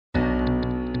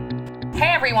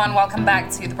Hey everyone, welcome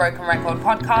back to the Broken Record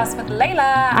podcast with Laila.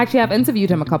 Actually, I've interviewed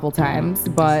him a couple times,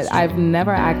 but I've never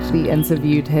actually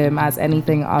interviewed him as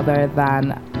anything other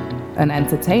than an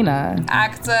entertainer,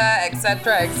 actor,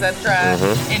 etc.,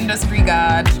 industry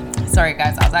guard. Sorry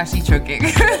guys, I was actually choking.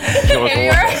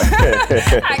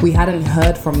 We hadn't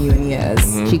heard from you in years.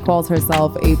 Mm-hmm. She calls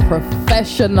herself a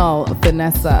professional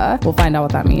finesser. We'll find out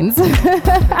what that means.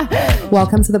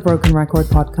 Welcome to the Broken Record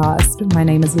podcast. My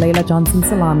name is Laila Johnson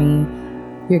Salami.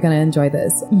 You're going to enjoy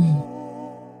this.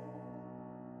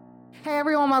 Hey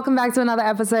everyone, welcome back to another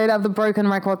episode of the Broken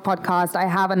Record podcast. I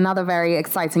have another very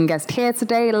exciting guest here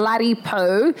today.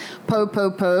 Ladipoe,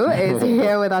 Po is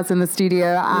here with us in the studio,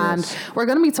 and we're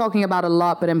going to be talking about a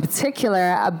lot, but in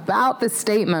particular about the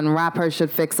statement rappers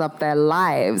should fix up their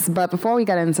lives. But before we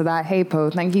get into that, hey Po,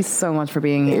 thank you so much for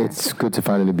being here. It's good to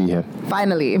finally be here.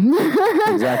 Finally.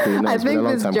 Exactly. No, I think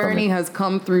this journey has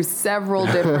come through several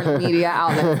different media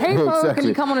outlets. Hey Po, can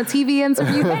you come on a TV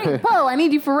interview? Hey Po, I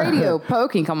need you for radio. Po,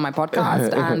 can you come on my podcast?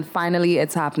 And finally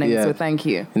it's happening, so thank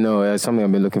you. No, it's something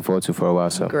I've been looking forward to for a while.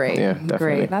 So great, definitely.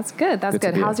 Great. That's good.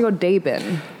 How's your day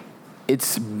been?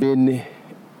 It's been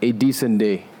a decent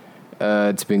day.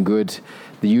 It's been good.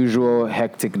 The usual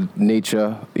hectic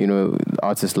nature,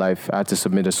 artist life. I had to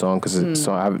submit a song because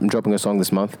I'm dropping a song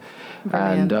this month.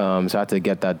 Brilliant. And so I had to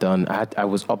get that done. I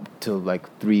was up till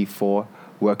like 3-4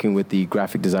 working with the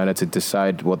graphic designer to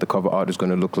decide what the cover art is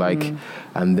going to look like.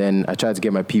 And then I tried to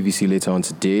get my PVC later on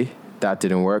today. That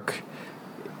didn't work.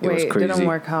 It was crazy. Didn't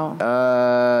work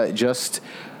how? Just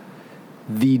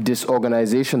the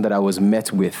disorganization that I was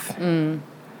met with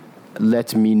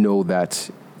let me know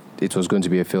that it was going to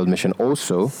be a failed mission.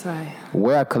 Also,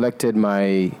 where I collected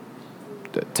my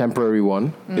temporary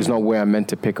one is not where I meant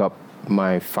to pick up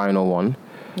my final one.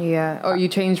 Yeah. Or you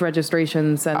changed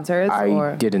registration centers?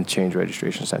 I didn't change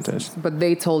registration centers. But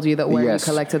they told you that where you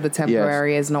collected the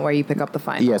temporary is not where you pick up the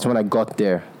final? Yes, when I got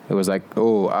there, it was like,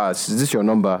 is this your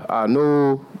number?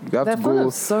 No, you have to go. Full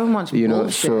of so much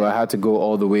bullshit. So I had to go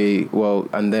all the way. Well,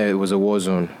 and there it was a war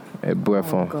zone at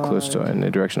Boefon, close to in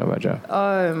the direction of Aja.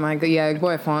 Oh my God, yeah,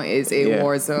 Boefon is a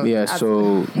war zone. Yeah,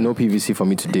 so no PVC for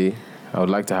me today. I would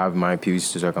like to have my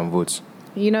PVC so I can vote.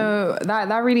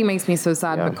 That really makes me so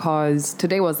sad because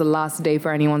today was the last day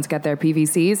for anyone to get their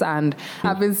PVCs, and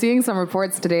I've been seeing some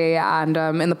reports today and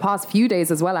in the past few days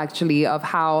as well, actually, of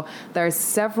how there are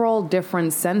several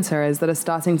different centers that are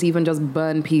starting to even just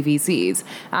burn PVCs.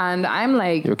 And I'm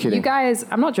like, you guys,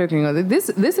 I'm not joking. This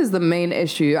is the main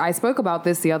issue. I spoke about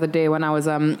this the other day when I was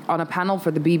on a panel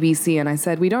for the BBC, and I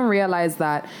said, we don't realize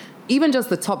that even just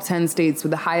the top 10 states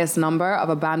with the highest number of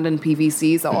abandoned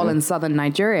PVCs are all in southern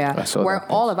Nigeria, where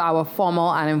all of our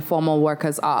formal and informal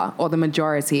workers are, or the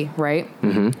majority, right?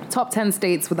 Mm-hmm. Top 10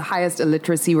 states with the highest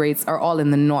illiteracy rates are all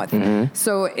in the north. Mm-hmm.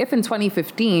 So if in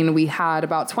 2015 we had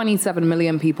about 27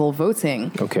 million people voting,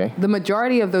 the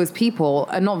majority of those people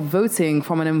are not voting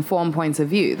from an informed point of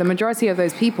view. The majority of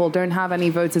those people don't have any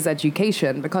voters'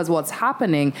 education, because what's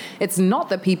happening, it's not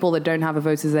that people that don't have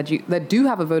that do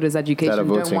have a voter's education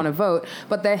don't want to vote,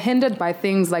 but they're hindered by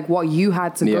things like what you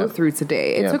had to go through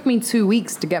today. It took me 2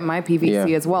 weeks to get my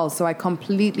PVC as well, so I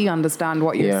completely understand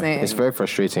what you're saying. It's very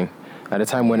frustrating at a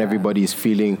time when everybody is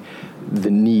feeling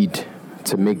the need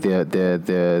to make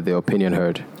their opinion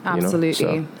heard.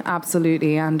 Absolutely,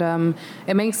 absolutely, and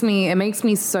it makes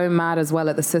me so mad as well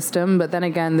at the system. But then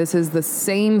again, this is the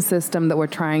same system that we're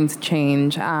trying to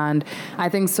change, and I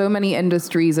think so many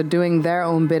industries are doing their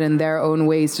own bit in their own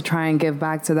ways to try and give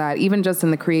back to that. Even just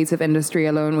in the creative industry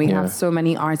alone, we have so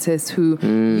many artists who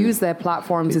use their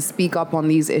platform to speak up on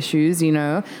these issues.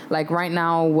 Like right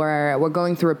now, we're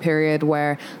going through a period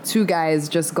where two guys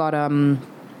just got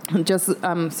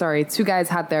two guys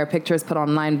had their pictures put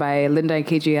online by Linda and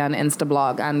KG on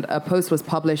Instablog, and a post was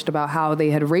published about how they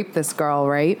had raped this girl,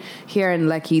 right, here in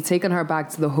Lekki, taken her back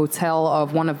to the hotel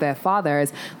of one of their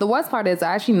fathers. The worst part is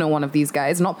I actually know one of these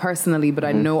guys, not personally, but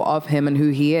I know of him and who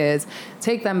he is.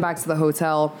 Take them back to the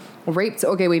hotel, raped,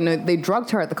 they drugged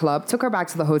her at the club, took her back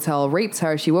to the hotel, raped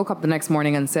her. She woke up the next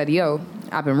morning and said,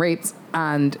 I've been raped.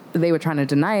 And they were trying to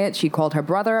deny it. She called her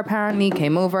brother, apparently,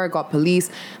 came over, got police,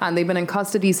 and they've been in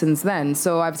custody since then.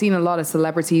 So I've seen a lot of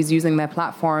celebrities using their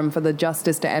platform for the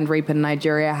Justice to End Rape in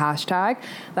Nigeria hashtag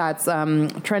that's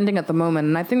trending at the moment.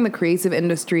 And I think the creative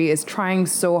industry is trying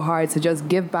so hard to just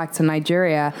give back to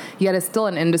Nigeria, yet it's still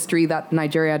an industry that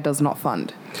Nigeria does not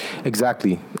fund.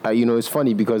 Exactly. It's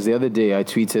funny because the other day I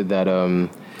tweeted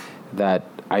that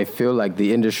I feel like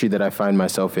the industry that I find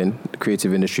myself in, the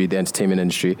creative industry, the entertainment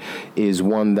industry, is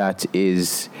one that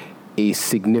is a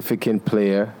significant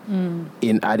player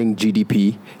in adding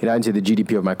GDP, in adding to the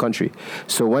GDP of my country.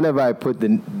 So whenever I put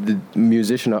the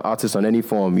musician or artist on any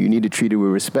form, you need to treat it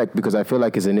with respect, because I feel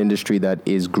like it's an industry that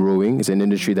is growing. It's an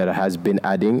industry that has been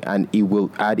adding, and it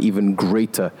will add even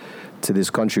greater to this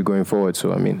country going forward.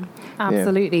 So, I mean...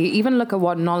 Absolutely. Yeah. Even look at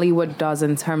what Nollywood does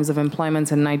in terms of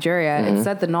employment in Nigeria. It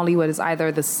said that Nollywood is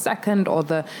either the second or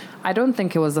I don't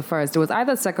think it was the first. It was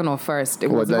either second or first. It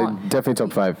was definitely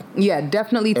top 5. Yeah,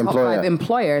 definitely top 5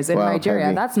 employers in Nigeria.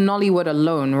 Heavy. That's Nollywood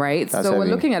alone, right? That's so heavy.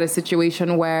 We're looking at a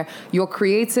situation where your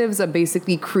creatives are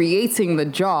basically creating the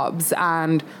jobs,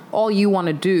 and all you want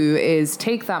to do is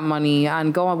take that money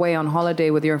and go away on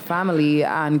holiday with your family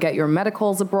and get your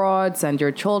medicals abroad, send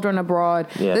your children abroad.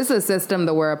 Yes. This is a system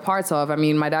that we're a part of. I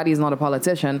mean, my daddy's not a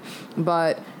politician,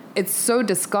 but it's so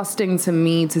disgusting to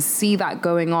me to see that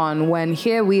going on when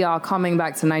here we are coming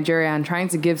back to Nigeria and trying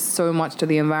to give so much to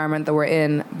the environment that we're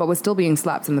in, but we're still being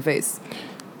slapped in the face.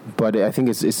 But I think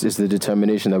it's the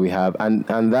determination that we have, and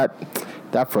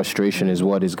that frustration is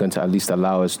what is going to at least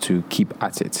allow us to keep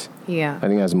at it. Yeah. I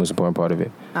think that's the most important part of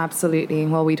it. Absolutely.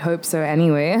 Well, we'd hope so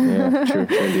anyway. Yeah, true,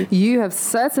 indeed. You have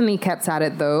certainly kept at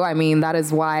it, though. I mean, that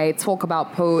is why Talk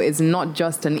About Poe is not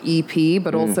just an EP,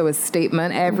 but also a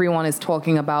statement. Everyone is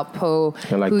talking about Poe,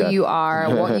 who you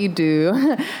are, what you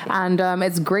do. And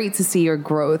it's great to see your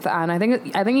growth. And I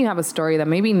think you have a story that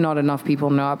maybe not enough people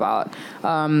know about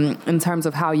in terms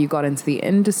of how you got into the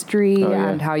industry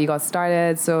and how you got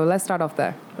started. So let's start off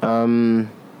there.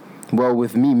 Well,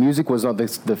 with me, music was not the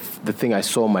thing I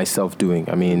saw myself doing.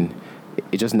 I mean,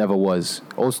 it just never was.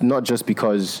 Also, not just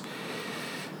because,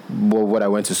 well, what I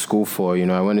went to school for. You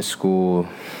know, I went to school,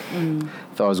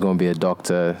 thought I was going to be a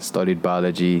doctor, studied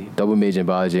biology, double major in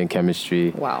biology and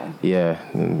chemistry. Wow. Yeah,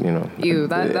 you know.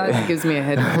 That gives me a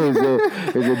headache.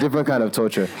 It's a different kind of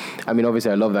torture. I mean,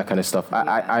 obviously, I love that kind of stuff.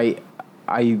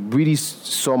 I really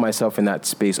saw myself in that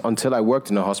space until I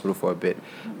worked in a hospital for a bit.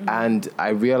 And I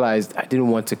realized I didn't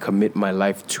want to commit my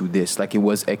life to this. Like, it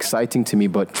was exciting to me,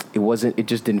 but it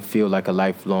just didn't feel like a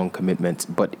lifelong commitment.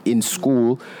 But in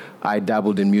school, I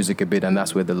dabbled in music a bit, and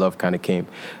that's where the love kind of came.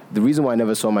 The reason why I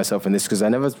never saw myself in this is because I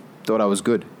never thought I was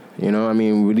good. You know, I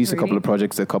mean, we released a couple of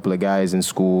projects, a couple of guys in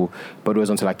school, but it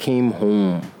was until I came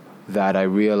home that I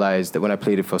realized that when I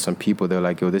played it for some people, they were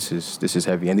like, yo, this is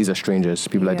heavy. And these are strangers,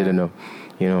 people I didn't know,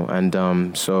 you know.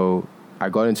 And so I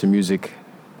got into music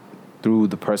through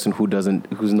the person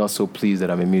who's not so pleased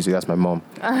that I'm in music. That's my mom.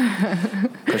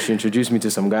 Because she introduced me to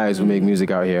some guys who make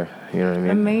music out here. You know what I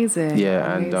mean? Amazing.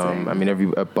 Yeah, and I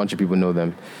mean, a bunch of people know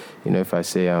them. You know, if I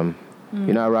say,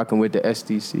 you're not rocking with the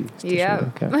SDC.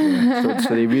 Yeah. Okay.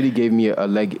 So they really gave me a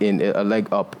leg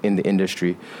up in the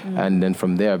industry. And then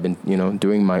from there, I've been, you know,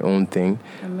 doing my own thing.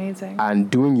 Amazing.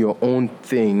 And doing your own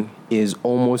thing is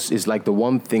like the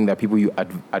one thing that people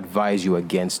advise you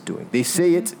against doing. They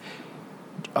say it,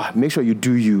 make sure you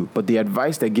do you. But the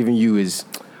advice they're giving you is,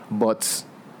 but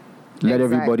let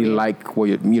everybody like what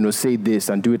you know, say this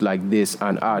and do it like this.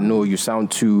 And no, you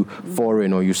sound too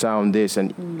foreign, or you sound this.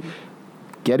 And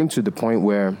getting to the point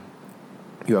where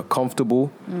you're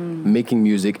comfortable making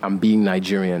music and being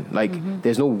Nigerian. Like,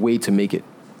 there's no way to make it.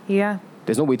 Yeah.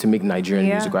 There's no way to make Nigerian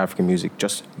music or African music.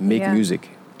 Just make music.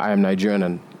 I am Nigerian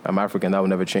and I'm African. That will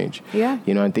never change. Yeah.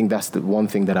 You know, I think that's the one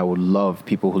thing that I would love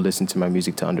people who listen to my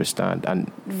music to understand,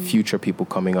 and future people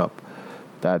coming up,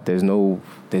 that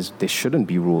there shouldn't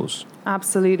be rules.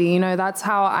 Absolutely. You know, that's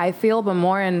how I feel, but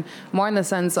more in the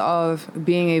sense of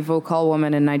being a vocal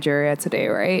woman in Nigeria today,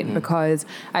 right? Because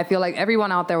I feel like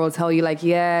everyone out there will tell you, like,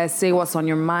 say what's on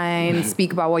your mind,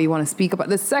 speak about what you want to speak about.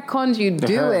 The second you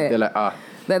do it, they're like,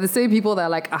 they're the same people that are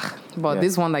like, but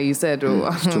this one that you said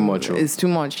it's too much. It's too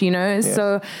much, you know? Yeah.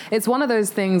 So it's one of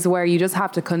those things where you just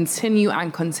have to continue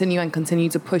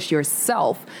to push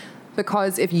yourself.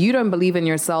 Because if you don't believe in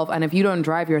yourself and if you don't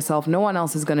drive yourself, no one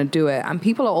else is going to do it. And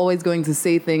people are always going to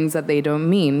say things that they don't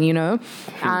mean, you know?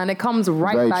 And it comes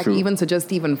right back even to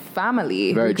just even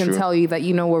family who can tell you that,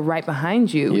 you know, we're right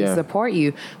behind you, we support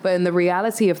you. But in the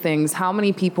reality of things, how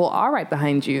many people are right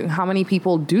behind you? How many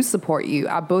people do support you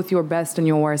at both your best and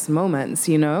your worst moments,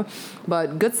 you know?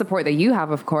 But good support that you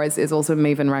have, of course, is also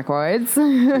Maven Records.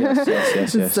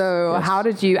 Yes. So how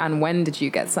did you and when did you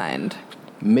get signed?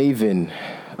 Maven.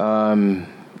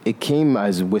 It came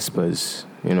as whispers,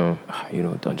 you know,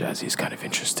 Don Jazzy is kind of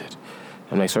interested.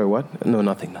 I'm like, sorry, what? No,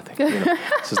 nothing. You know?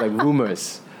 So it's like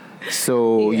rumors.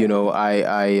 So, you know,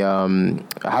 I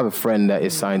have a friend that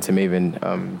is signed to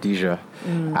Maven, Deja.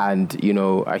 And, you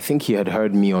know, I think he had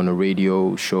heard me on a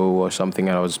radio show or something,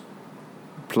 and I was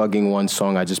plugging one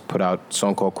song. I just put out a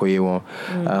song called Koyewon.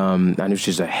 And it was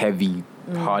just a heavy,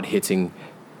 hard-hitting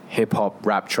hip hop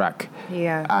rap track.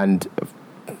 Yeah. And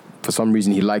for some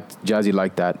reason Jazzy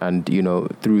liked that, and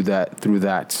through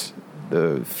that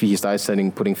he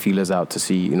started putting feelers out to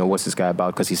see what's this guy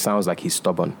about, because he sounds like he's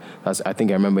stubborn. I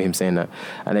think I remember him saying that.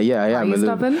 And I am a little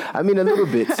stubborn. I mean, a little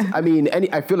bit. I mean,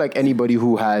 I feel like anybody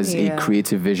who has a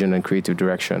creative vision and creative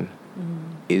direction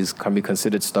can be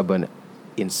considered stubborn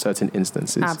in certain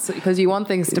instances. Absolutely, because you want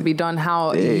things to be done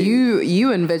how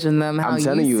you envision them, how I'm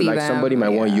telling you, like them. Somebody might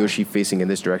want Yoshi facing in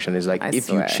this direction. Is like, if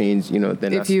you change,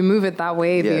 then if you move it that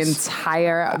way, the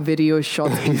entire video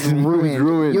shot is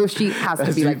ruined. Yoshi has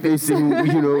to be like facing,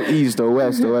 east or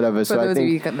west or whatever. For those of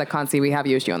you that can't see, we have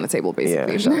Yoshi on the table,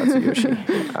 basically. Yeah, shout out to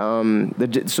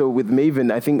Yoshi. So with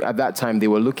Maven, I think at that time they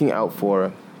were looking out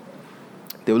for.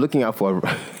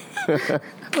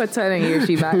 We're turning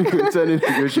Yoshi back.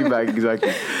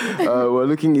 Exactly. They were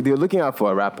looking out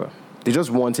for a rapper. They just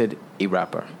wanted a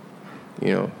rapper,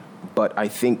 But I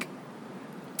think,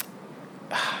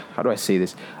 how do I say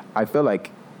this? I feel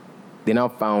like they now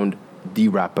found the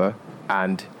rapper,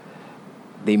 and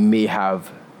they may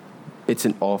have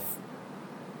bitten off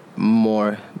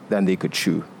more than they could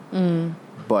chew.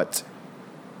 But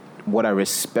what I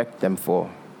respect them for,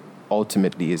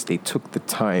 ultimately, is they took the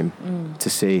time to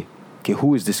say, okay,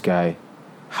 who is this guy?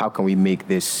 How can we make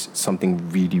this something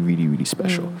really, really, really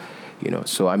special?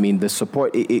 So I mean, the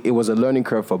support, it was a learning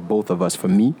curve for both of us. For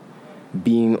me,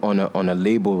 being on a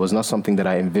label was not something that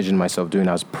I envisioned myself doing.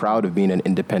 I was proud of being an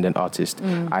independent artist.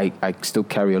 I still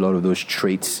carry a lot of those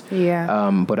traits.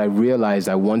 But I realized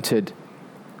I wanted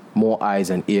more eyes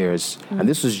and ears. And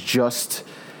this was just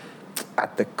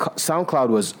at the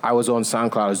SoundCloud I was on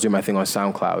SoundCloud. I was doing my thing on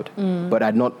SoundCloud, but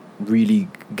I'd not really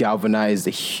galvanized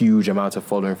a huge amount of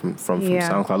following from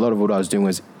SoundCloud. A lot of what I was doing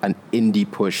was an indie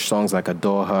push, songs like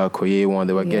Adore Her, Koye One.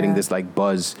 They were getting this like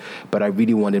buzz, but I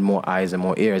really wanted more eyes and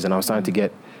more ears, and I was starting to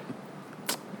get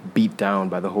beat down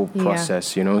by the whole process,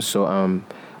 So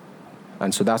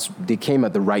and so they came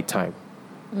at the right time,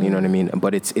 you know what I mean.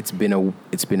 But it's been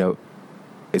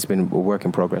a work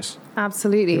in progress.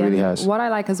 Absolutely. It really has. What I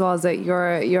like as well is that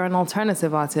you're an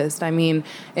alternative artist. I mean,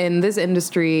 in this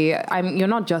industry, you're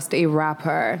not just a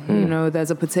rapper.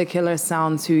 There's a particular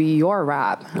sound to your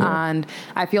rap. And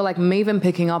I feel like Maven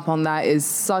picking up on that is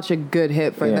such a good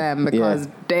hit for them, because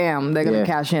damn, they're going to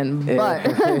cash in. But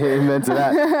amen to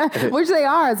that. Which they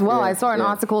are as well. I saw an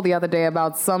article the other day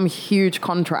about some huge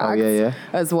contract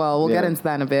as well. We'll get into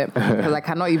that in a bit, because I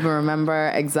cannot even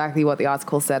remember exactly what the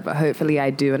article said, but hopefully I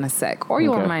do in a sec, or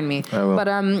you'll remind me. But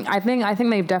I think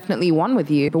they've definitely won with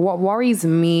you. But what worries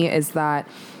me is that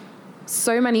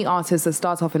so many artists that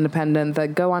start off independent,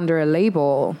 that go under a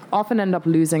label, often end up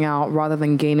losing out rather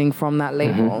than gaining from that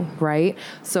label, right?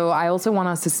 So I also want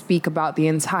us to speak about the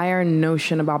entire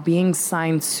notion about being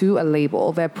signed to a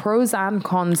label. There are pros and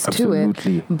cons to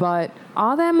it, but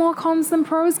are there more cons than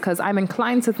pros? Because I'm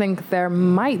inclined to think there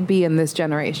might be in this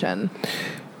generation.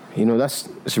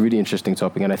 It's a really interesting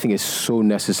topic, and I think it's so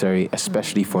necessary,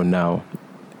 especially for now.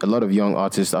 A lot of young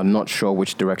artists are not sure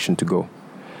which direction to go.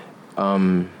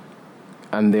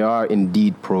 And there are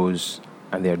indeed pros,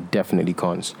 and there are definitely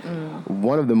cons.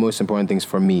 One of the most important things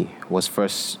for me was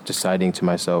first deciding to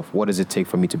myself, what does it take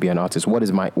for me to be an artist? What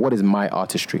is my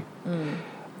artistry?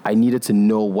 I needed to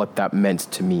know what that meant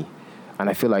to me. And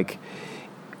I feel like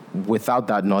without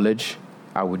that knowledge,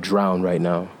 I would drown right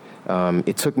now.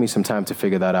 It took me some time to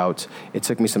figure that out. It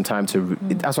took me some time to...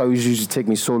 that's why it usually take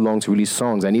me so long to release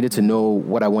songs. I needed to know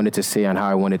what I wanted to say and how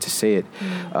I wanted to say it.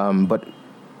 But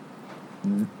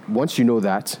once you know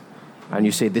that, and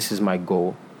you say, this is my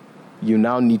goal, you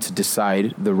now need to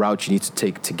decide the route you need to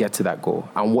take to get to that goal,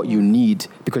 and what you need,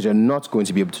 because you're not going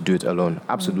to be able to do it alone.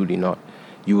 Absolutely not.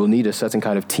 You will need a certain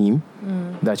kind of team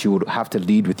that you would have to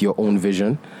lead with your own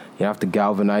vision. You have to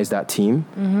galvanize that team,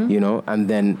 and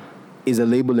then... Is a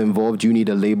label involved? Do you need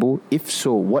a label? If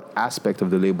so, what aspect of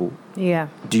the label?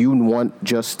 Do you want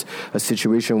just a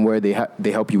situation where they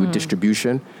help you with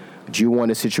distribution? Do you want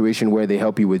a situation where they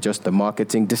help you with just the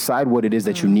marketing? Decide what it is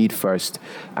that you need first,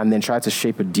 and then try to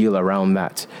shape a deal around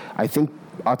that. I think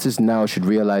artists now should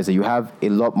realize that you have a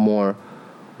lot more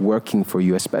working for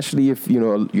you, especially if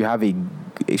you have a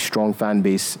strong fan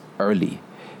base early.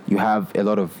 You have a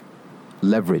lot of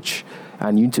leverage.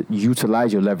 And you to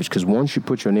utilize your leverage, because once you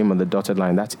put your name on the dotted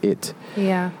line, that's it.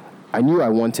 I knew I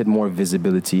wanted more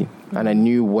visibility, and I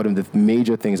knew one of the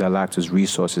major things I lacked was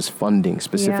resources, funding,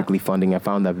 specifically funding. I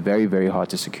found that very, very hard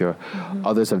to secure.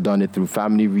 Others have done it through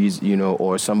family reasons,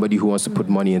 or somebody who wants to put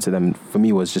money into them. For me,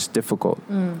 it was just difficult.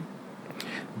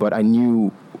 But I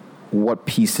knew what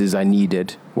pieces I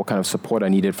needed, what kind of support I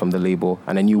needed from the label,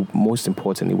 and I knew most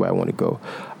importantly where I want to go.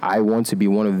 I want to be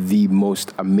one of the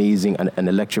most amazing and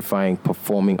electrifying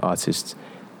performing artists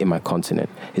in my continent.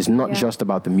 It's not just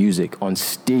about the music on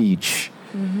stage.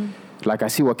 Like I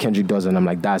see what Kendrick does and I'm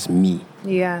like, that's me.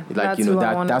 Yeah. Like,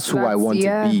 that's who I want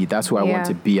to be. That's who I want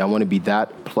to be. I want to be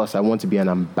that. Plus I want to be an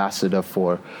ambassador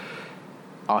for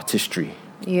artistry.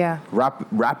 Yeah.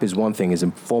 Rap is one thing, is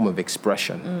a form of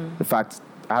expression. In fact,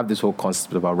 I have this whole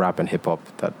concept about rap and hip hop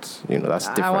that's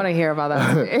different. I want to hear about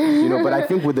that. But I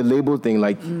think with the label thing,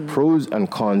 like pros and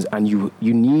cons, and you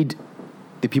need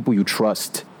the people you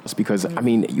trust. It's because, I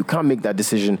mean, you can't make that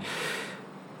decision.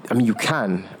 I mean, you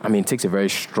can. I mean, it takes a very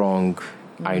strong,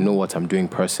 I know what I'm doing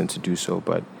person to do so,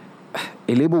 but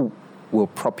a label will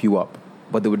prop you up,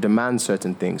 but they will demand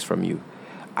certain things from you.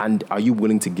 And are you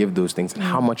willing to give those things? And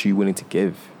how much are you willing to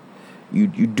give? You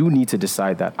do need to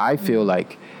decide that. I feel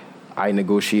like I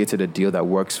negotiated a deal that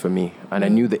works for me, and I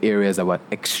knew the areas that were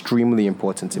extremely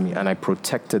important to me, and I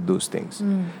protected those things,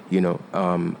 and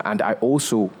I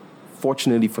also,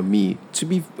 fortunately for me, to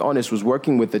be honest, was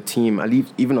working with a team,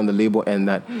 even on the label end,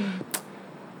 that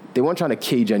they weren't trying to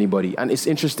cage anybody. And it's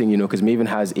interesting, because Maven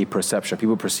has a perception.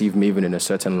 People perceive Maven in a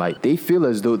certain light. They feel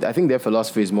as though, I think their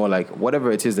philosophy is more like,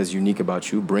 whatever it is that's unique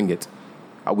about you, bring it.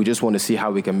 We just want to see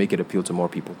how we can make it appeal to more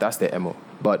people. That's their MO.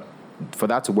 But for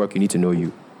that to work, you need to know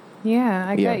you. Yeah,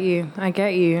 I get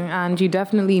you. And you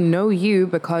definitely know you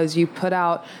because you put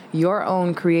out your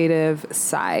own creative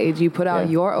side. You put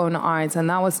out your own arts, and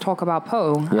that was Talk About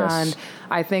Poe. Yes. And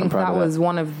I think that was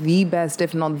one of the best,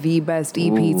 if not the best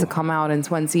EP to come out in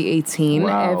 2018.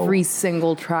 Wow. Every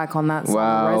single track on that song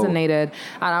resonated.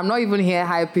 And I'm not even here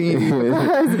hyping you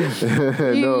because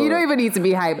you don't even need to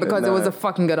be hyped because it was a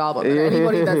fucking good album.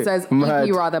 Anybody that says,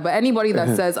 EP rather, but anybody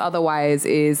that says otherwise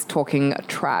is talking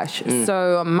trash.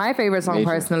 So my favorite song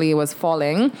personally was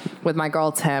Falling with my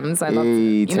girl Thames. I love,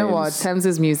 you know what,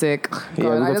 Thames' music.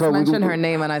 God, I just mentioned her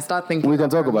name and I start thinking. We can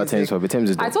talk about Thames, but Thames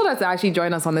is dope. I told her to actually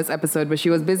join us on this episode, but she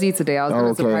was busy today. I was going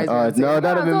to surprise her. No,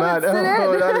 that'd be mad.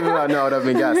 No, that'd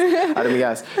be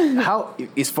gas.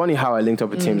 It's funny how I linked up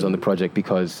with Thames on the project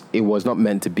because it was not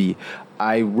meant to be.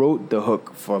 I wrote the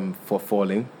hook for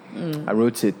Falling. I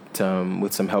wrote it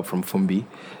with some help from Fumbi.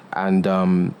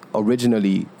 And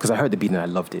originally, because I heard the beat and I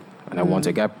loved it. And I wanted,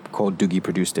 a guy called Doogie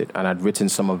produced it. And I'd written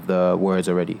some of the words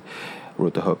already.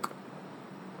 Wrote the hook.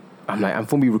 And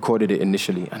Fumbi recorded it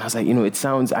initially. And I was like,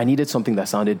 I needed something that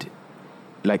sounded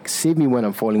like save me when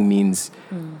I'm falling means,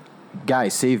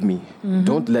 guys, save me.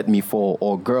 Don't let me fall.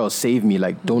 Or girls, save me.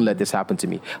 Like, don't let this happen to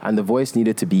me. And the voice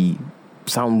needed to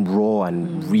sound raw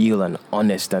and real and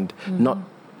honest and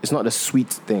it's not a sweet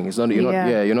thing. It's not,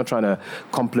 you're not trying to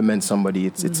compliment somebody.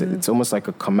 It's almost like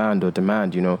a command or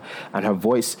demand, And her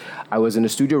voice, I was in the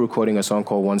studio recording a song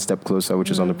called One Step Closer, which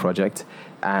is on the project.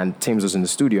 And Thames was in the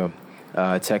studio.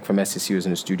 Tech from SEC was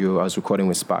in the studio. I was recording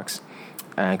with Sparks.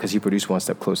 And because he produced One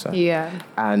Step Closer. Yeah.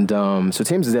 And so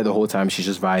Thames is there the whole time. She's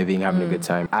just vibing, having a good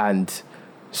time. And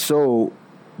so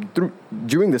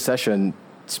during the session,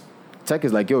 Tech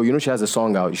is like, yo, she has a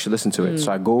song out. You should listen to it.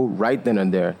 So I go right then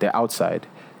and there. They're outside.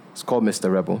 It's called Mr.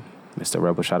 Rebel. Mr.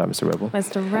 Rebel, shout out Mr. Rebel.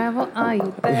 Mr. Rebel, are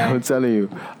you there? I'm telling you.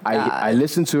 I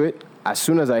listen to it. As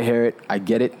soon as I hear it, I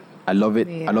get it. I love it.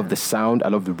 I love the sound. I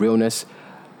love the realness.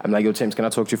 I'm like, yo, James, can I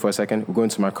talk to you for a second? We're going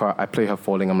to my car. I play her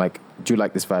Falling. I'm like, do you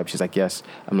like this vibe? She's like, yes.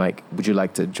 I'm like, would you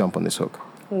like to jump on this hook?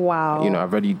 Wow. I've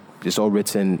already, it's all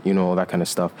written, all that kind of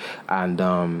stuff.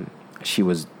 And she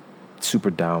was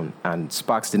super down. And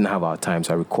Sparks didn't have our time,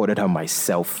 so I recorded her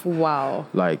myself. Wow.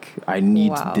 Like, I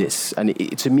need this. And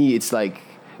to me, it's like,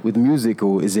 with music,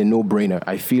 it's a no-brainer.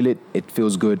 I feel it. It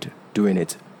feels good doing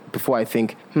it. Before I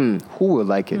think, who will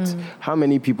like it? How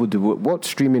many people do it? What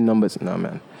streaming numbers? No,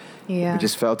 man. Yeah. We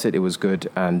just felt it. It was good.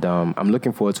 And I'm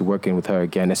looking forward to working with her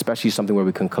again, especially something where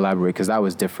we can collaborate, because that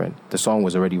was different. The song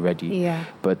was already ready. Yeah.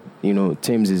 But,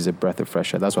 Thames is a breath of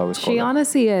fresh air. That's why I was called. She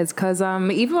honestly is, because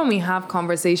even when we have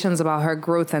conversations about her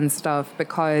growth and stuff,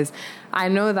 because I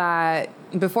know that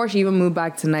before she even moved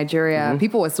back to Nigeria,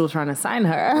 people were still trying to sign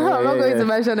her. I'm not going to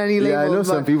mention any labels. Yeah, I know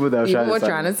some people that were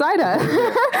trying to sign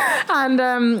her.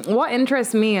 And what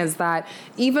interests me is that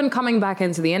even coming back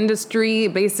into the industry,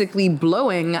 basically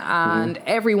blowing and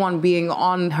everyone being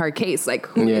on her case, like,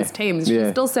 who is Thames? She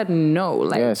still said no.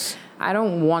 Like, I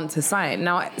don't want to sign.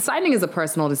 Now, signing is a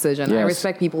personal decision. I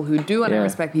respect people who do and I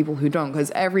respect people who don't, because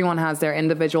everyone has their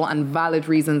individual and valid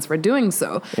reasons for doing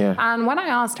so. Yeah. And when I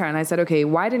asked her and I said, okay,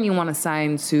 why didn't you want to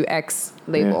sign to X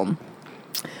label?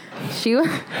 She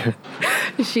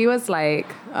was like,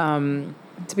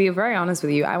 To be very honest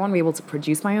with you, I want to be able to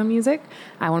produce my own music.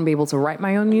 I want to be able to write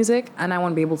my own music, and I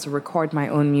want to be able to record my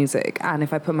own music. And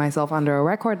if I put myself under a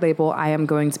record label, I am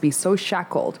going to be so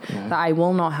shackled that I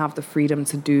will not have the freedom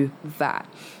to do that.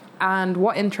 And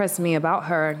what interests me about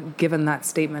her, given that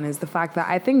statement, is the fact that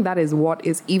I think that is what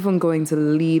is even going to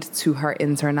lead to her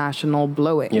international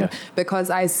blowing. Yeah. Because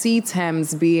I see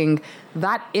Tems being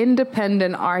that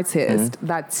independent artist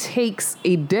that takes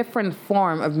a different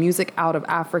form of music out of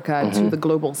Africa to the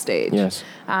global stage. Yes.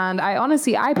 And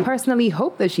I personally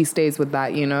hope that she stays with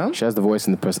that, you know? She has the voice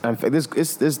in the person. And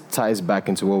this ties back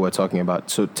into what we're talking about.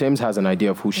 So Tems has an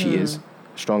idea of who she is,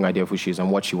 strong idea of who she is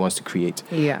and what she wants to create.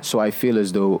 Yeah. So I feel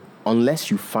as though unless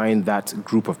you find that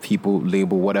group of people,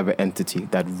 label, whatever entity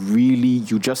that really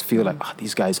you just feel like,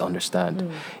 these guys understand,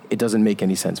 it doesn't make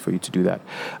any sense for you to do that.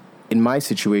 In my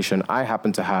situation, I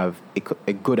happen to have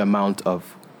a good amount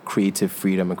of creative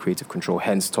freedom and creative control,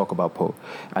 hence talk about Poe.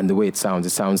 And the way it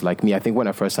sounds like me. I think when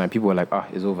I first signed, people were like,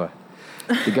 it's over.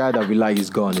 The guy that we like is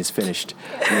gone, is finished.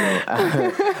 You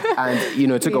know? And, you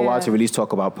know, it took a while to release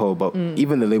Talk About Poe, but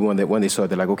even the label, when they saw it,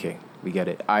 they're like, okay, we get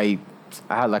it. I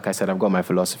had, like I said, I've got my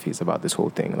philosophies about this whole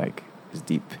thing. Like, it's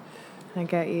deep. I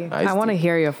get you. I want to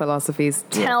hear your philosophies.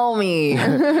 Tell me.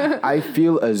 I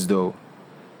feel as though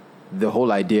the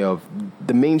whole idea of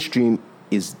the mainstream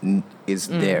is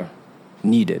there,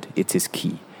 needed. It is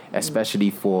key, especially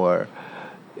for,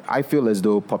 I feel as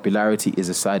though popularity is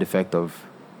a side effect of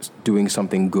doing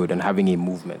something good and having a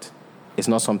movement. It's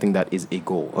not something that is a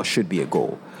goal or should be a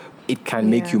goal. It can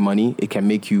make you money. It can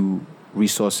make you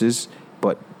resources,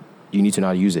 but you need to know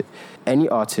how to use it. Any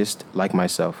artist like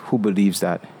myself who believes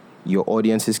that your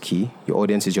audience is key, your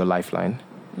audience is your lifeline,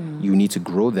 you need to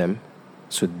grow them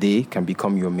so they can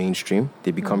become your mainstream.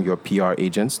 They become your PR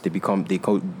agents. They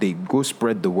go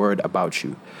spread the word about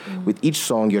you. With each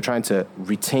song, you're trying to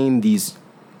retain these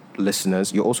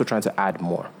listeners. You're also trying to add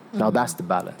more. Now that's the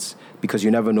balance, because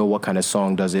you never know what kind of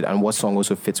song does it and what song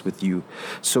also fits with you.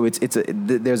 So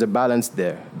there's a balance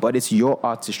there, but it's your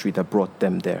artistry that brought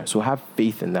them there. So have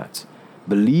faith in that,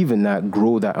 believe in that,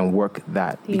 grow that, and work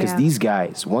that. Because these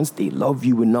guys, once they love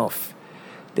you enough,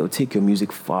 they'll take your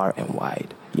music far and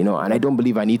wide. You know, and I don't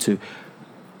believe I need to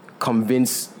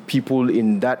convince people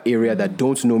in that area that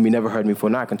don't know me, never heard me before.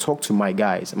 Now I can talk to my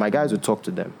guys. My guys will talk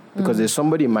to them. Because there's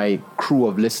somebody in my crew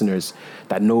of listeners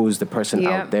that knows the person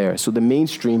out there. So the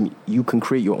mainstream, you can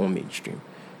create your own mainstream.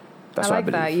 That's what I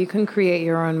believe. That. You can create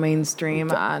your own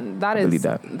mainstream. And that's a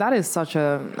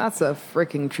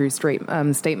freaking true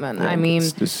statement. Yeah, I mean,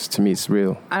 to me, it's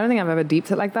real. I don't think I've ever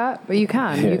deeped it like that, but you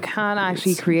can. You can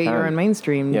actually create your own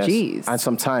mainstream. Yes. Jeez. And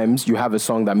sometimes you have a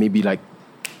song that maybe like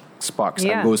sparks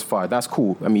and goes far. That's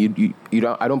cool. I mean,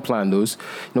 I don't plan those.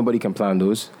 Nobody can plan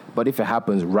those. But if it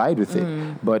happens, ride with it.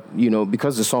 But, you know,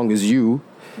 because the song is you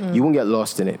won't get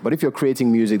lost in it. But if you're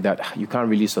creating music that you can't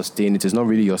really sustain, it is not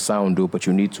really your sound, though, but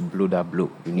you need to blow that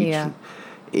blow. You need to.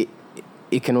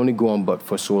 It can only go on but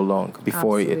for so long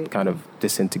before it kind of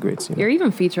disintegrates. You know? You're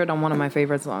even featured on one of my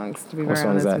favorite songs, to be very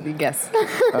honest with you. Guess.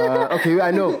 Okay,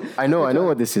 I know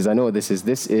what this is.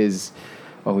 This is,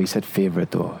 you said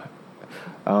favorite, though.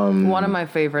 One of my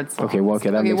favorite songs. Okay,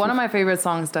 one of my favorite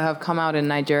songs to have come out in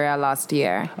Nigeria last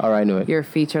year. All right, I know it. You're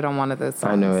featured on one of those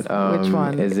songs. I know it. Which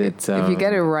one? Is it? If you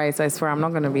get it right, I swear I'm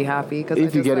not going to be happy.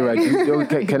 If you get it right,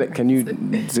 can you?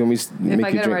 If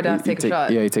I get it right, I'll take a shot.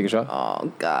 Yeah, you take a shot.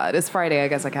 Oh God, it's Friday. I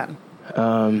guess I can.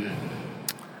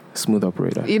 Smooth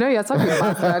operator. You know you're talking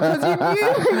about that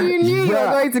because you knew you were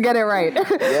going to get it right. You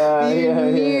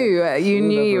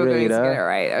knew you were going to get it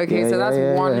right. Okay, so that's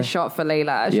one shot for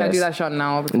Laila. Should I do that shot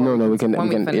now? No, we can.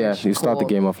 You start the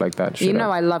game off like that. You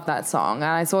know I love that song, and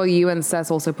I saw you and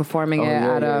Cess also performing it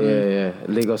at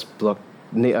Lagos Block.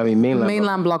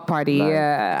 mainland block party.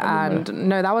 And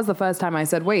no, that was the first time I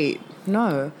said, wait,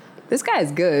 no. This guy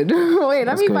is good. Wait,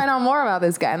 let me find out more about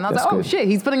this guy. And I was like, shit,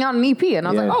 he's putting out an EP. And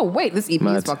I was like, oh, wait, this EP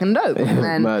is fucking dope. And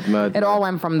then it all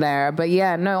went from there. But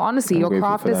yeah, no, honestly, your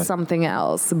craft is something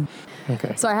else.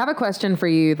 Okay. So I have a question for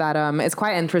you that is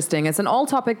quite interesting. It's an old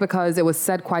topic because it was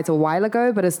said quite a while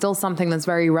ago, but it's still something that's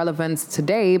very relevant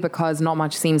today because not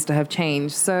much seems to have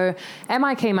changed. So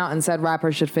MI came out and said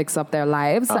rappers should fix up their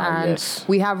lives.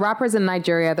 We have rappers in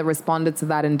Nigeria that responded to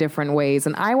that in different ways.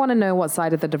 And I want to know what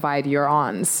side of the divide you're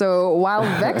on. So So while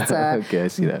Vector okay, I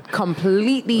see that.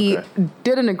 completely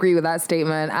didn't agree with that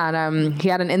statement, and he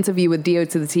had an interview with Dio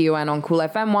to the TUN on Cool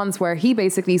FM once where he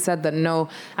basically said that no,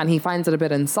 and he finds it a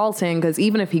bit insulting because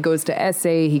even if he goes to SA,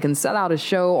 he can sell out a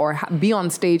show or be on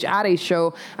stage at a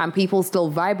show and people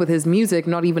still vibe with his music,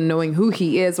 not even knowing who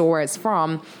he is or where it's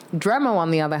from. Dremo, on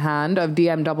the other hand, of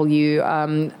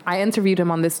DMW, I interviewed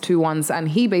him on this too once, and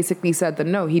he basically said that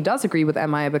no, he does agree with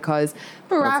MI because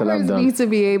rappers need to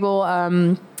be able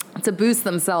to boost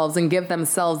themselves and give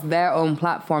themselves their own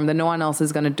platform, that no one else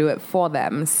is going to do it for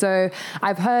them. So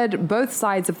I've heard both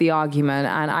sides of the argument,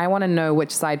 and I want to know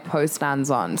which side Poe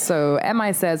stands on. So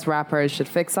MI says rappers should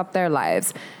fix up their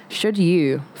lives. Should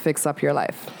you fix up your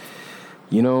life?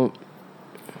 You know,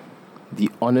 the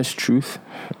honest truth,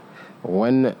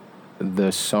 when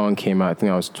the song came out, I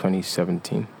think I was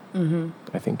 2017,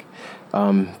 I think.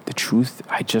 The truth,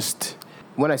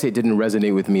 when I say it didn't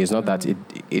resonate with me, it's not that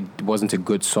it wasn't a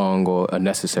good song or a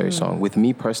necessary song. With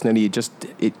me personally, I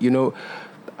don't know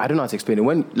how to explain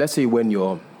it. Let's say when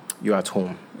you're at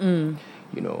home,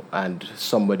 you know, and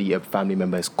somebody, a family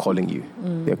member is calling you.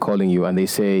 They're calling you and they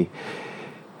say,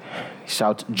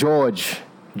 shout, George.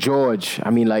 I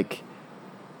mean, like,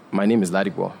 my name is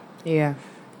Ladipoe. Yeah.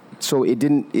 So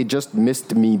it just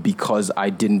missed me because I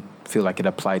didn't feel like it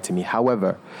applied to me.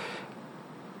 However,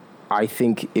 I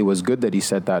think it was good that he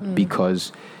said that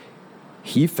because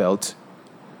he felt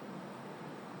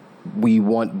we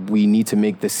need to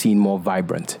make the scene more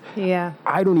vibrant. Yeah.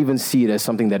 I don't even see it as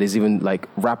something that is even like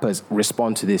rappers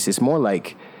respond to this. It's more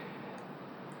like,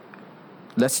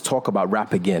 let's talk about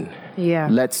rap again. Yeah.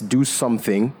 Let's do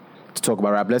something to talk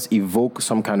about rap. Let's evoke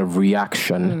some kind of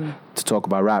reaction to talk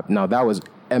about rap. Now, that was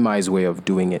MI's way of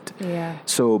doing it. Yeah.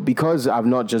 So because I've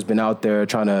not just been out there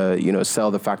trying to, you know,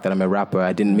 sell the fact that I'm a rapper,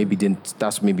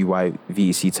 that's maybe why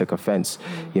VEC took offense,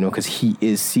 you know, because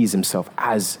he sees himself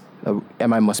as,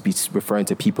 MI must be referring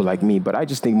to people like me. But I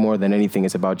just think more than anything,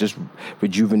 it's about just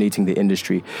rejuvenating the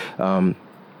industry.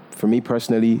 For me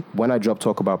personally, when I dropped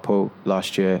Talk About Poe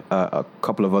last year, a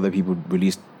couple of other people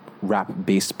released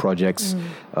rap-based projects.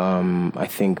 I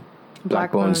think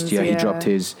Black Bones, he dropped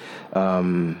his.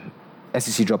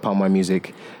 SEC dropped Palm Wine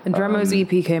Music. And Dremo's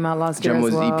EP came out last year as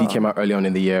well. Dremo's EP came out early on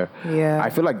in the year. Yeah. I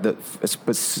feel like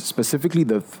specifically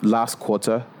the last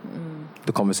quarter,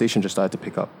 the conversation just started to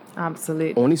pick up.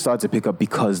 Absolutely. Only started to pick up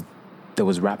because there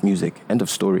was rap music. End of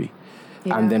story.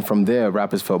 Yeah. And then from there,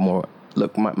 rappers felt more...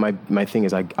 Look, my thing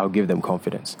is I'll give them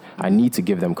confidence. I need to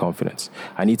give them confidence.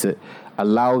 I need to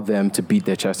allow them to beat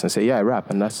their chest and say, yeah, I rap,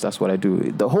 and that's what I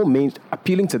do. The whole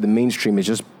appealing to the mainstream is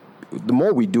just... The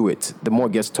more we do it, the more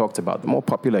it gets talked about, the more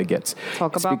popular it gets.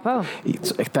 Talk about Poe.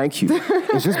 Thank you.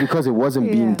 It's just because it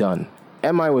wasn't being done.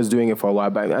 MI was doing it for a while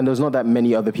back, and there's not that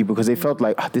many other people because they felt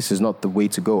like this is not the way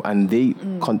to go. And they,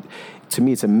 to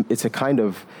me, it's a kind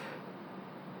of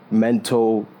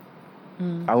mental.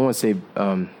 I won't say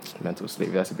mental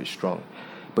slavery. That's a bit strong,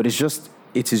 but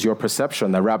it is your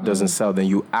perception that rap doesn't sell. Then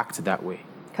you act that way.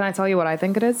 Can I tell you what I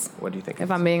think it is? What do you think? If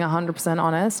I'm being 100%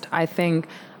 honest, I think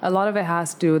a lot of it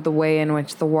has to do with the way in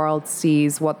which the world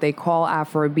sees what they call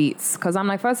Afro beats. Because I'm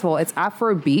like, first of all, it's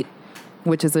Afro beat,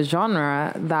 which is a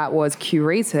genre that was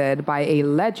curated by a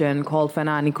legend called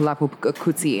Fena Anikulapo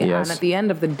Kuti. Yes. And at the end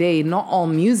of the day, not all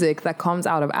music that comes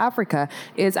out of Africa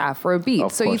is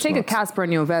Afrobeat. So you take a Casper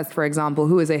Nyovest, for example,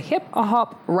 who is a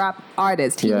hip-hop rap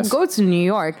artist. He can go to New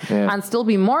York and still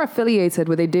be more affiliated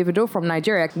with a Davido from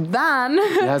Nigeria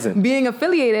than being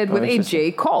affiliated with a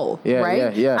J. Cole,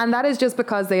 right? Yeah. And that is just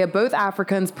because they are both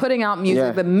Africans putting out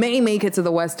music that may make it to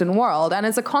the Western world. And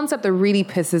it's a concept that really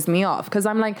pisses me off because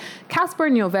I'm like, Casper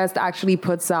Nyovest actually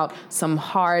puts out some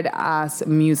hard-ass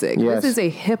music. Yes. This is a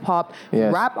hip-hop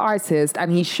rap artist,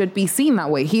 and he should be seen that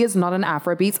way. He is not an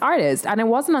Afrobeats artist. And it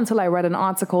wasn't until I read an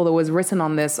article that was written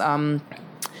on this,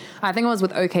 I think it was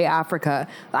with OK Africa,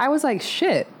 that I was like,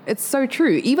 shit, it's so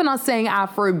true. Even us saying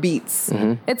Afro beats,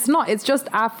 it's not. It's just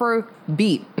Afro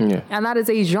beat. Yeah. And that is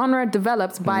a genre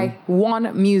developed by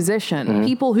one musician.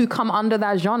 People who come under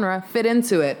that genre fit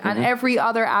into it. And every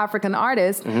other African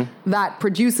artist that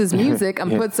produces music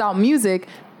and puts out music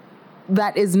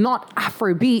that is not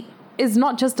Afrobeat is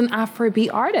not just an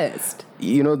Afrobeat artist.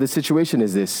 You know, the situation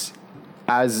is this.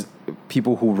 As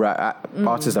people who rap,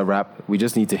 artists that rap, we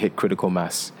just need to hit critical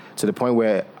mass to the point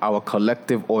where our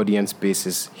collective audience base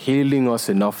is hailing us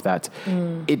enough that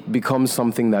it becomes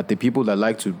something that the people that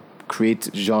like to create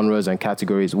genres and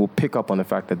categories will pick up on the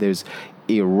fact that there's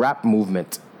a rap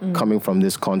movement coming from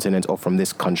this continent or from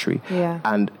this country. Yeah.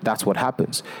 And that's what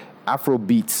happens. Afro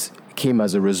beats came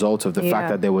as a result of the fact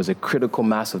that there was a critical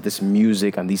mass of this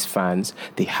music and these fans.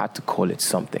 They had to call it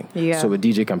something. Yeah. So a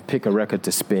DJ can pick a record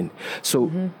to spin.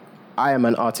 So I am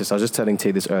an artist. I was just telling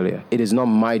Tay this earlier. It is not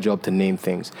my job to name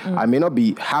things. I may not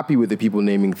be happy with the people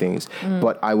naming things,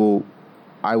 but I will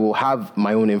have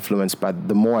my own influence. But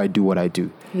the more I do what I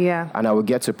do, and I will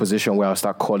get to a position where I'll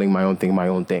start calling my own thing.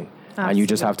 Absolutely. And you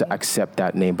just have to accept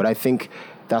that name. But I think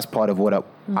that's part of what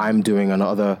I'm doing and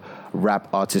other rap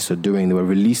artists are doing. We're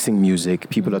releasing music.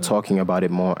 People are talking about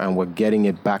it more, and we're getting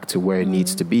it back to where it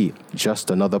needs to be. Just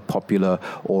another popular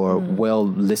or well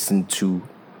listened to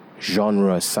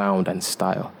genre, sound, and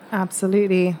style.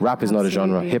 Absolutely. Rap is not a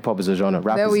genre. Hip hop is a genre.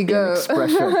 Rap is an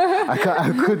expression. I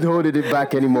couldn't hold it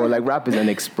back anymore. Like, rap is an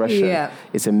expression. Yeah.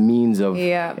 It's a means of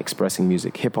expressing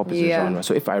music. Hip hop is a genre.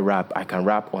 So if I rap, I can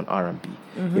rap on R&B.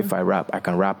 If I rap, I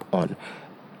can rap on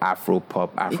Afro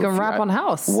pop. You can rap on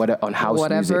house. On house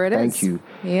whatever music. It is. Thank you.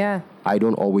 Yeah. I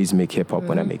don't always make hip hop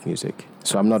when I make music.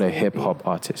 So I'm not a hip hop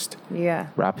artist. Yeah.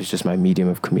 Rap is just my medium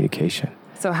of communication.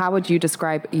 So how would you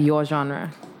describe your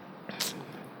genre?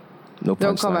 No punchlines.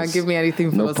 Don't come and give me anything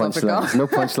philosophical. No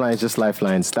punchlines, just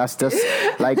lifelines. That's just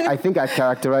like, I think I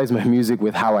characterize my music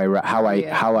with how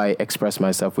I express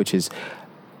myself, which is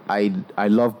I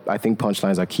think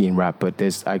punchlines are key in rap, but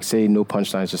I say no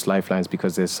punchlines, just lifelines,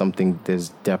 because there's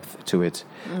depth to it.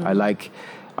 I like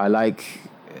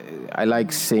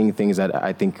saying things that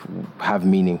I think have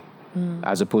meaning,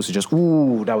 as opposed to just,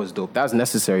 ooh, that was dope. That's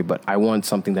necessary, but I want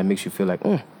something that makes you feel like,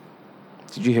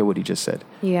 did you hear what he just said?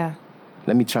 Yeah.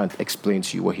 Let me try and explain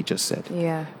to you what he just said.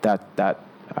 Yeah. That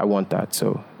I want that.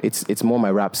 So it's more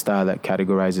my rap style that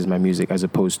categorizes my music as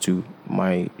opposed to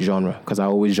my genre, because I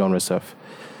always genre surf.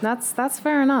 That's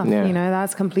fair enough. Yeah. You know,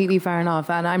 that's completely fair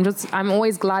enough. And I'm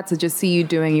always glad to just see you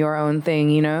doing your own thing,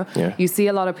 you know. Yeah. You see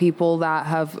a lot of people that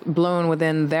have blown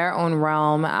within their own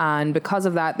realm, and because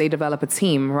of that they develop a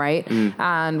team, right?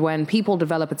 And when people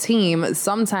develop a team,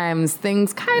 sometimes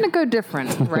things kind of go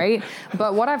different, right?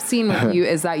 But what I've seen with you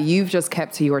is that you've just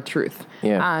kept to your truth.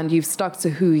 Yeah. And you've stuck to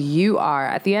who you are.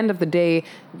 At the end of the day,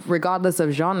 regardless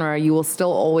of genre, you will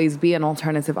still always be an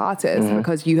alternative artist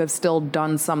because you have still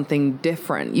done something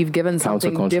different. You've given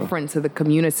something different to the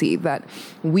community that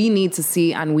we need to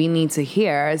see and we need to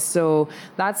hear. So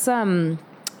that's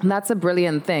a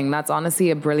brilliant thing. That's honestly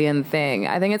a brilliant thing.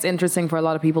 I think it's interesting for a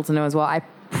lot of people to know as well. I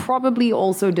probably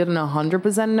also didn't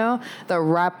 100% know that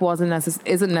rap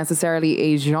isn't necessarily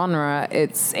a genre.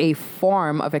 It's a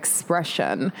form of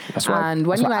expression. And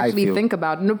when you actually think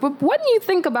about it, but when you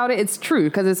think about it, it's true,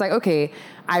 because it's like, okay,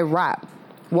 I rap.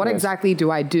 What exactly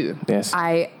do I do? Yes.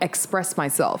 I express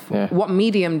myself. Yeah. What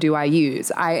medium do I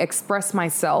use? I express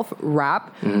myself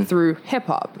rap through hip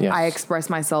hop. Yes. I express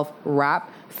myself rap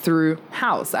through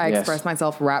house. I express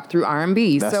myself rap through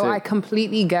R&B. So I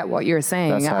completely get what you're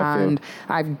saying. And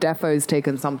I've defos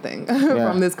taken something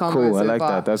from this conversation. Cool, I like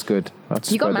that. That's good.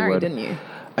 You got married, didn't you?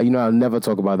 You know, I'll never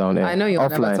talk about that on air. I know you'll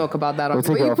never talk about that on air.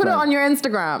 But you put it on your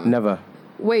Instagram. Never.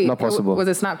 Wait. Not possible. Was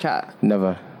it Snapchat?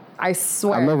 Never. I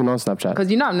swear. I'm not even on Snapchat.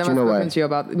 Because I've never spoken to you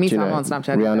about me. I'm on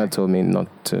Snapchat. Rihanna told me not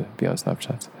to be on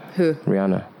Snapchat. Who?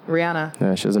 Rihanna.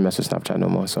 Yeah, she doesn't mess with Snapchat no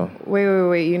more. So.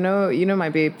 Wait. You know my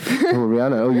babe.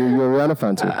 Rihanna. Oh, you're a Rihanna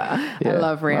fan too. I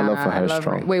love Rihanna. My love for her is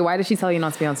strong. Wait, why did she tell you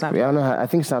not to be on Snapchat? Rihanna, I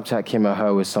think Snapchat came at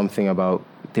her with something about,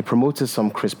 they promoted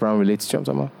some Chris Brown related, you know what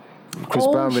I'm talking about? Chris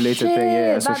Brown related thing,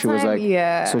 yeah. So she was like,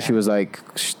 so she was like,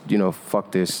 you know,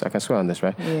 fuck this. I can swear on this,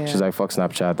 right? Yeah. She's like, fuck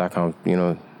Snapchat. That can't, you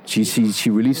know. She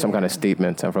released some kind of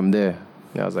statement, and from there,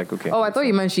 I was like, okay. Oh, I thought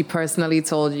you meant she personally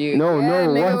told you. No,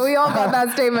 what? We all got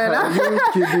that statement. Are you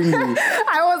kidding me?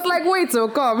 I was like, wait, so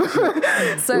come.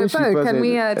 So, can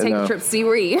we take a trip to see?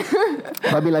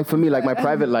 I mean, like, for me, like, my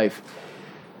private life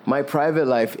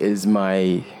is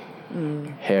my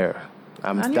hair.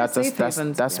 That's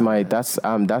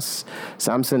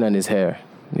Samson and his hair.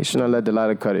 You shouldn't let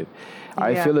Laila cut it.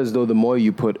 I feel as though the more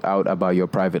you put out about your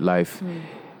private life,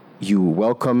 you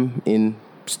welcome in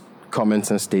comments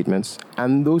and statements,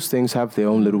 and those things have their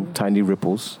own little tiny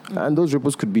ripples, and those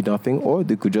ripples could be nothing, or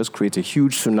they could just create a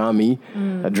huge tsunami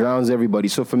that drowns everybody.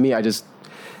 So for me, I just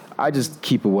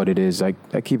keep it what it is. I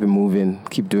keep it moving,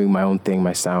 keep doing my own thing,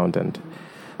 my sound, and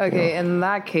okay, in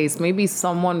that case, maybe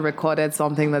someone recorded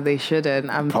something that they shouldn't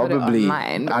and put it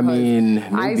online. I mean,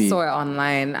 maybe. I saw it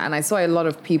online, and I saw a lot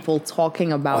of people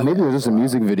talking about it. Maybe it was just a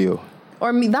music video.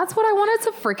 Or that's what I wanted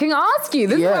to freaking ask you.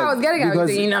 This is what I was getting at.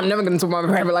 I'm never going to talk about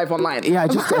my private life online. Yeah, I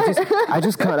just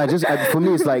can't. For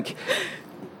me, it's like,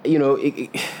 you know,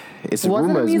 it's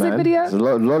rumors, it a music man. video? It's a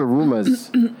lot of rumors.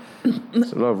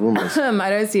 It's a lot of rumors. I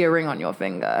don't see a ring on your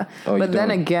finger. Oh, but then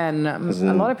again,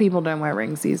 a lot of people don't wear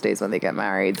rings these days when they get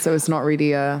married. So it's not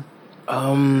really a...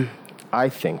 What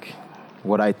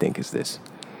I think is this.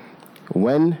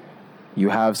 When you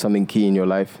have something key in your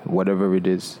life, whatever it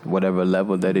is, whatever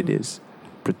level that it is,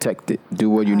 protect it. Do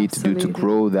what you need to do to Absolutely.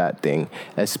 grow that thing,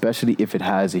 especially if it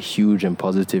has a huge and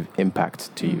positive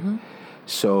impact to you.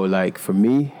 So, like, for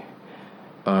me,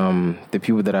 the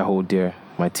people that I hold dear,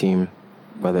 my team,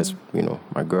 whether it's,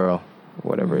 my girl,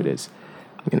 whatever it is,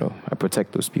 I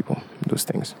protect those people, those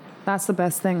things. That's the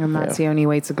best thing, and that's the only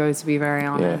way to go, to be very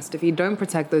honest. If you don't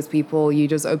protect those people, you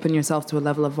just open yourself to a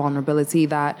level of vulnerability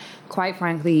that, quite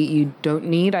frankly, you don't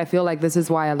need. I feel like this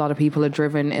is why a lot of people are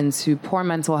driven into poor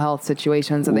mental health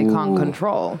situations that they can't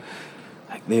control.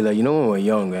 Like, Laila, when we were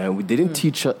young, we didn't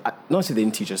teach us, not say they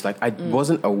didn't teach us, like, I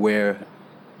wasn't aware,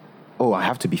 I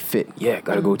have to be fit. Yeah,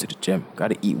 gotta go to the gym,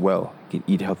 gotta eat well,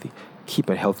 eat healthy, keep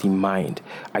a healthy mind.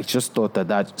 I just thought that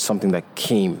that's something that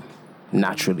came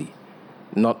naturally.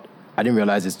 I didn't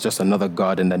realize it's just another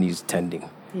garden that needs tending.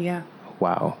 Yeah.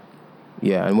 Wow.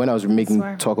 Yeah, and when I was making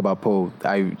talk about Poe,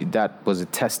 that was a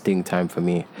testing time for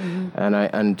me,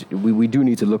 and we do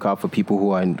need to look out for people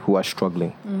who are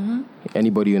struggling.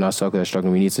 Anybody in our circle that's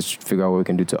struggling, we need to figure out what we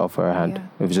can do to offer a hand.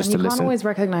 If it's just and to you listen. Can't always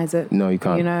recognize it. No, you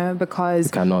can't.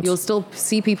 Because you'll still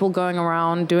see people going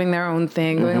around doing their own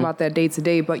thing, going about their day to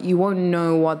day, but you won't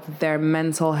know what their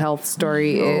mental health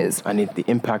story is. And the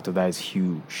impact of that is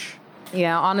huge.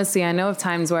 Yeah, honestly, I know of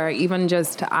times where even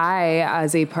just I,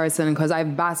 as a person, because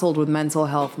I've battled with mental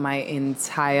health my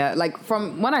entire,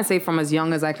 when I say from as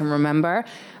young as I can remember,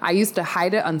 I used to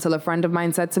hide it until a friend of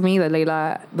mine said to me that,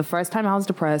 Laila, the first time I was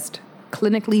depressed,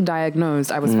 clinically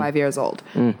diagnosed, I was 5 years old.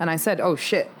 And I said, oh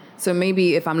shit. So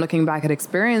maybe if I'm looking back at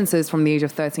experiences from the age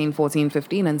of 13, 14,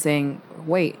 15 and saying,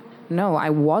 wait, no, I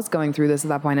was going through this at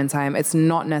that point in time. It's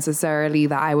not necessarily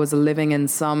that I was living in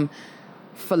some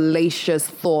fallacious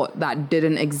thought that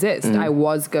didn't exist. I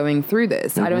was going through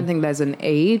this. I don't think there's an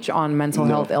age on mental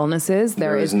health illnesses.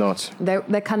 There is not.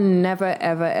 There can never,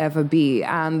 ever, ever be.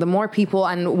 And the more people,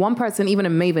 and one person, even a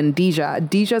maven,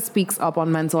 Deja speaks up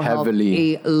on mental health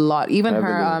a lot. Even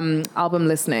her album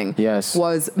Listening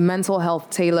was mental health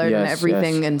tailored and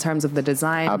everything in terms of the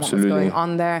design, what was going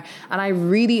on there. And I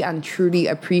really and truly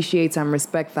appreciate and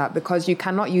respect that, because you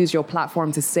cannot use your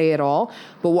platform to say it all,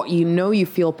 but what you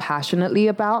feel passionately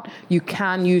about, you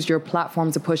can use your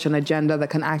platform to push an agenda that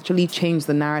can actually change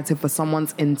the narrative for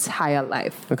someone's entire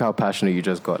life. Look how passionate you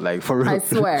just got, for real. I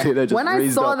swear. When I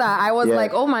saw that, I was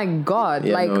like, oh my God,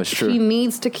 she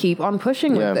needs to keep on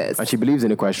pushing with this. And she believes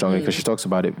in it quite strongly because she talks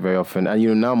about it very often.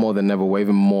 And now more than ever, we're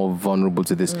even more vulnerable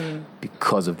to this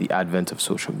because of the advent of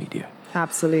social media.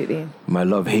 Absolutely. My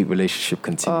love-hate relationship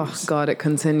continues. Oh, God, it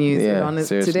continues.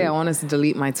 Today, I wanted to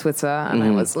delete my Twitter, and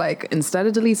I was like, instead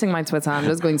of deleting my Twitter, I'm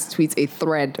just going to tweet a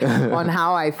thread on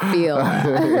how I feel.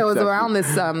 It was around this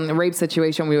rape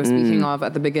situation we were speaking of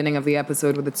at the beginning of the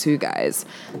episode with the two guys.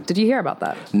 Did you hear about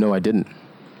that? No, I didn't.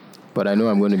 But I know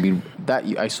I'm going to be...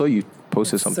 I saw you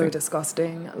posted something. So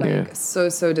disgusting.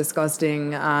 So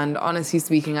disgusting. And honestly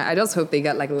speaking, I just hope they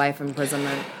get life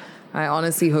imprisonment. I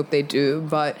honestly hope they do.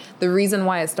 But the reason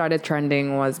why it started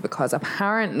trending was because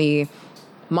apparently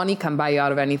money can buy you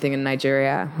out of anything in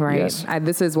Nigeria, right? Yes.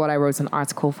 This is what I wrote an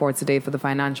article for today for the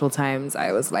Financial Times.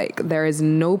 I was like, there is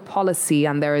no policy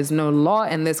and there is no law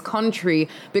in this country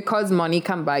because money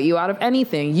can buy you out of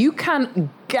anything. You can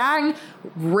gang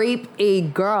rape a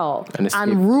girl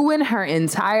and ruin her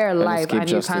entire life, and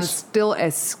you can still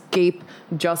escape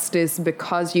justice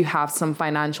because you have some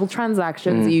financial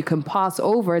transactions that you can pass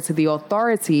over to the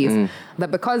authorities that,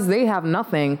 because they have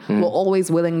nothing, will always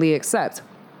willingly accept.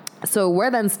 So we're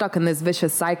then stuck in this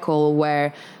vicious cycle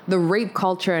where the rape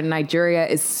culture in Nigeria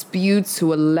is spewed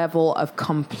to a level of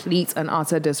complete and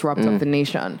utter disrupt of the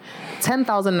nation.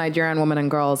 10,000 Nigerian women and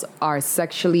girls are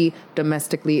sexually,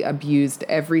 domestically abused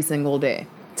every single day.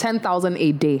 10,000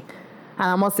 a day. And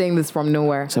I'm not saying this from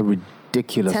nowhere. It's a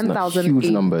ridiculous, huge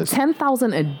numbers.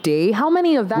 10,000 a day? How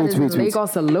many of that is in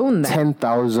Lagos alone then?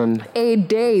 10,000 a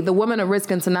day. The Women at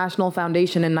Risk International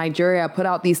Foundation in Nigeria put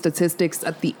out these statistics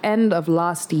at the end of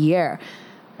last year.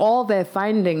 All their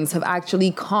findings have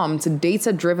actually come to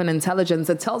data-driven intelligence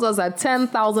that tells us that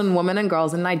 10,000 women and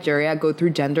girls in Nigeria go through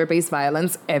gender-based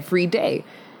violence every day.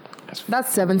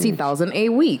 That's 70,000 a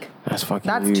week. That's fucking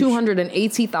That's huge.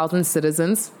 280,000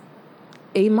 citizens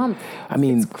a month. I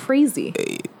mean, it's crazy.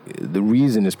 The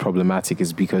reason it's problematic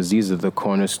is because these are the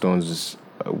cornerstones.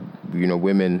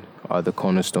 Women are the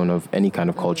cornerstone of any kind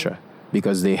of culture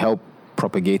because they help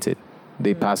propagate it.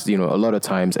 They pass, a lot of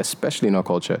times, especially in our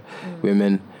culture,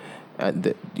 women.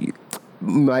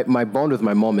 My bond with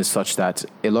my mom is such that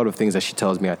a lot of things that she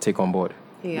tells me, I take on board.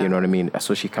 Yeah. You know what I mean?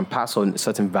 So she can pass on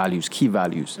certain values, key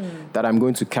values, that I'm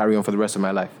going to carry on for the rest of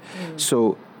my life.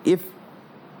 So if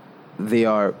they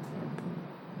are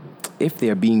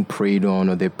being preyed on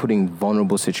or they're put in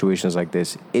vulnerable situations like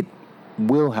this,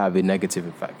 will have a negative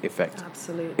effect.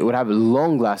 Absolutely. It would have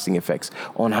long-lasting effects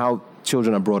on how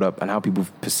children are brought up and how people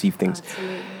perceive things.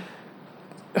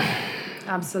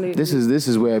 Absolutely. This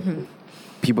is where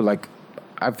people like,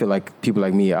 I feel like people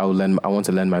like me, I want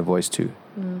to lend my voice to.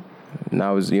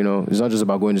 Now, it's not just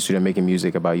about going to the studio and making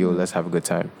music, about, let's have a good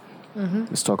time.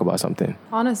 Let's talk about something.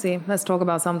 Honestly, let's talk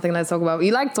about something.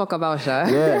 You like talk about shit.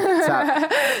 Yeah,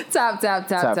 tap. Tap.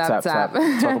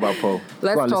 Talk about Poe.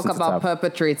 Let's talk about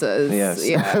perpetrators. Yes.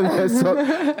 Yeah.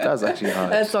 That's actually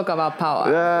hard. Let's talk about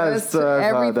power.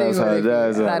 Everything.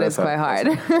 That is quite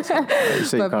hard.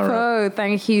 But Poe,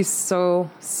 thank you so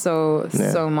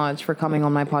much for coming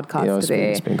on my podcast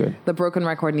today. It's been good. The broken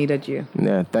record needed you.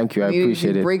 Yeah, thank you. I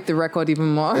appreciate it. Break the record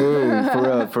even more.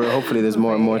 For real. Hopefully there's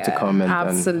more and more to come.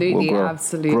 Absolutely.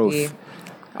 Absolutely. Growth.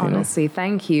 Honestly,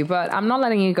 thank you. But I'm not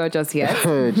letting you go just yet.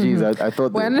 Jeez, I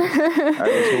thought I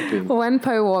was hoping. When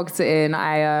Poe walked in,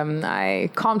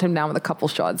 I calmed him down with a couple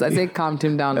shots. I say calmed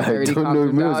him down. I already calmed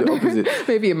him down.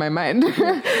 Maybe in my mind.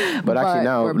 But actually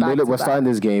now, we're starting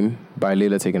this game by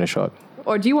Laila taking a shot.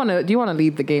 Or do you want to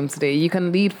lead the game today? You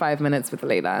can lead 5 minutes with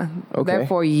Laila. Okay.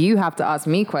 Therefore, you have to ask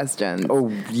me questions. Oh,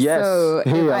 yes. So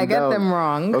if I get them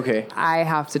wrong, okay, I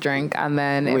have to drink. And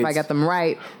then if I get them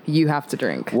right, you have to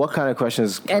drink. What kind of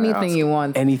questions can I ask? You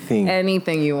want. Anything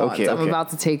you want. Okay. I'm about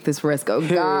to take this risk. Oh,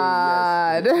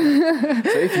 God. Yes.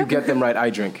 So if you get them right, I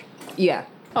drink. Yeah.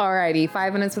 Alrighty.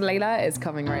 5 minutes with Laila is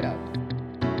coming right up.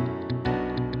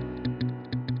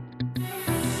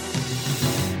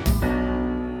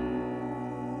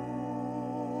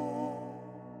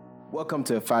 Welcome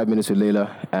to 5 Minutes with Laila,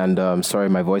 and sorry,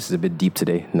 my voice is a bit deep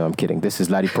today. No, I'm kidding. This is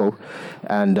Ladipoe,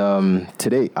 and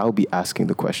today I'll be asking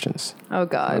the questions. Oh,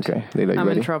 God. Okay, Laila, you I'm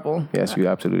ready? in trouble. Yes, you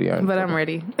absolutely are. But I'm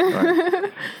ready.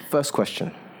 Right. First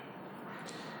question.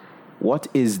 What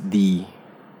is the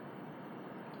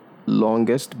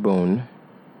longest bone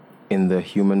in the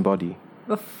human body?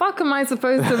 The fuck am I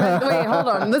supposed to... Wait, hold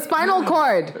on. The spinal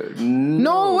cord.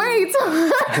 No, wait.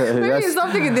 Maybe it's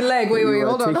something in the leg. Wait,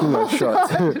 hold on.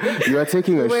 You are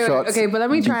taking a shot. Okay, but let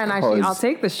me try and actually... I'll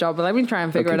take the shot, but let me try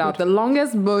and figure it out. The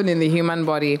longest bone in the human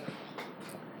body.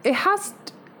 It has...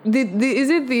 Is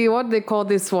it the... What they call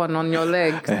this one on your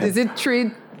leg? Is it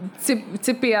tibia?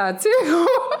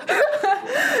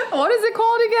 What is it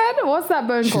called again? What's that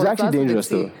bone called? She's actually dangerous,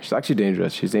 though. She's actually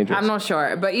dangerous. She's dangerous. I'm not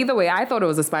sure. But either way, I thought it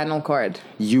was a spinal cord.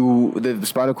 The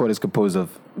spinal cord is composed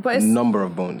of a number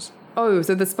of bones. Oh,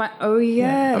 so the spine... Oh,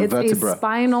 yeah. It's vertebra. A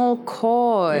spinal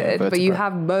cord. But you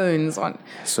have bones on...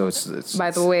 So it's...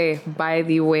 By the way,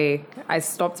 I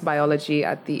stopped biology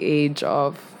at the age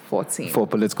of 14. For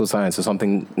political science or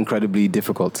something incredibly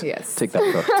difficult. Yes. Take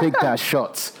that shot. Take that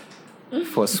shot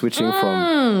for switching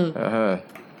from...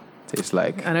 Tastes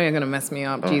like... I know you're going to mess me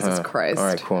up. Jesus Christ. All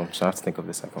right, cool. So I have to think of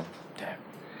this. Damn.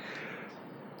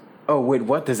 Oh, wait,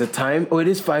 what? There's a time? Oh, it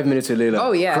is 5 minutes with Laila.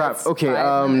 Oh, yeah. Crap. Okay,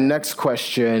 next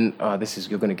question.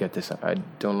 You're going to get this. I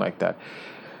don't like that.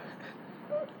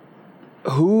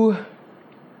 Who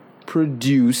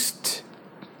produced...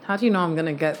 How do you know I'm going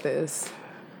to get this?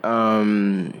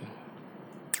 Okay,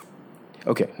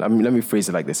 let me phrase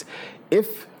it like this.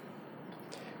 If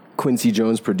Quincy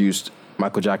Jones produced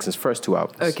Michael Jackson's first 2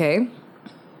 albums. Okay.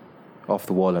 Off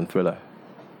the Wall and Thriller.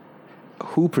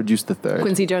 Who produced the third?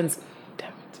 Quincy Jones. Damn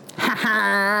it.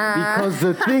 Because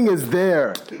the thing is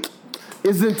there.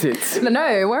 Isn't it?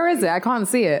 No, where is it? I can't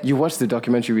see it. You watched the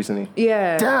documentary recently?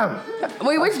 Yeah. Damn!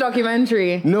 Wait, which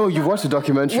documentary? No, you watched the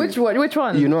documentary. Which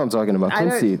one? You know what I'm talking about.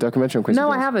 Quincy. Documentary on Quincy Jones.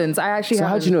 No, I haven't. I actually haven't.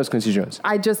 So how'd you know it's Quincy Jones?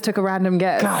 I just took a random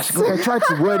guess. Gosh, I tried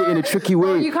to word it in a tricky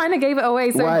way. You kind of gave it away.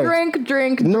 So Why? drink.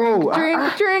 Drink.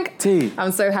 Tea.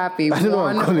 I'm so happy. I don't know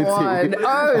I'm calling tea.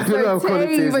 Oh, so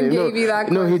Tay even gave you that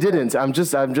question. No, he didn't. I'm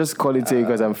just calling tea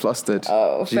because I'm flustered.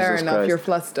 Oh, fair enough. You're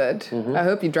flustered. Mm-hmm. I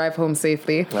hope you drive home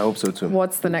safely. I hope so too.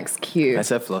 What's the next cue? I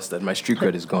said flustered. My street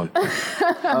cred is gone.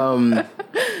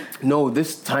 No,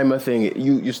 this timer thing,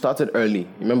 you started early.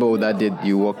 Remember what that did?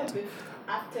 You walked...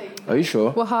 Are you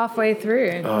sure? We're halfway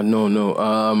through. No.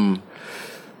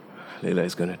 Laila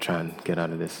is going to try and get out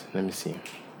of this. Let me see.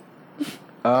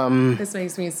 This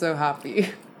makes me so happy.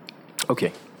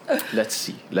 Okay. Let's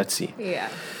see. Yeah.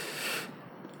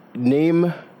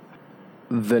 Name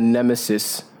the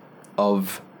nemesis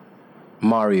of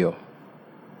Mario.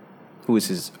 Who is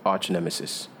his arch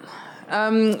nemesis?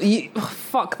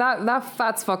 Fuck that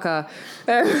fat fucker.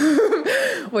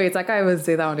 Wait, I can't even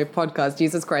say that on a podcast.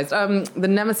 Jesus Christ. The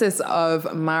nemesis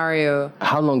of Mario.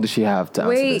 How long does she have to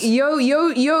answer this? Yo.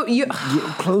 Yeah,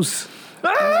 close.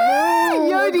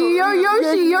 Yoshi,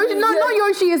 not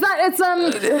Yoshi. It's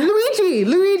Luigi.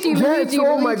 Yes,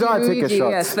 oh my God, Luigi. take a shot.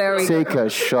 Yes, there we Take go. a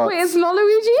shot. Wait, it's not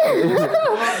Luigi?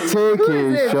 Take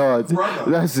a shot.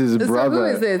 That's his brother. So who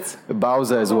is it?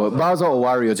 Bowser as well. Bowser or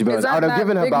Wario, to be honest. I'd have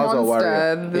given her Bowser or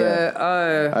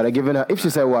Wario. I'd have given her, if she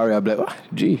said Wario, I'd be like,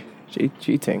 G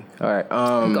thing. All right.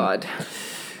 God.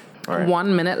 All right.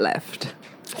 1 minute left.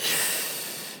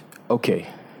 Okay.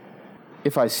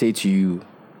 If I say to you,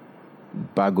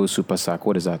 Bago Super Sack,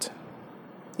 what is that?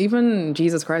 Even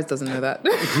Jesus Christ doesn't know that.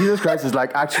 Jesus Christ is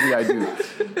like, actually, I do.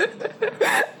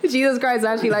 Jesus Christ is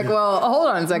actually like, well, hold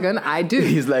on a second, I do.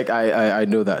 He's like, I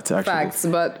know that, actually. Facts,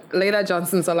 but Laila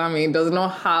Johnson Salami does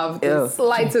not have the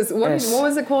slightest... What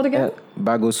was it called again?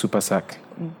 Bago Super Sack.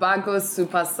 Bago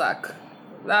Super Sack.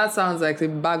 That sounds like a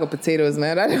bag of potatoes,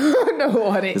 man. I don't know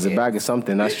what it is. It's a bag of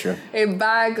something, that's true. A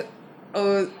bag...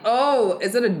 Oh,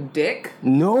 is it a dick?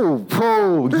 No,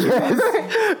 bro, yes.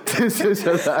 This is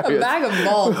hilarious. A bag of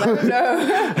balls, I don't know.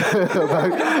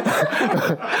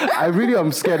 I really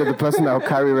am scared of the person that will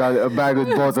carry around a bag of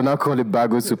balls and I'll call it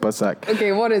Bago Super Sack.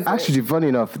 Okay, what is it? Actually, funny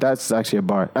enough, that's actually a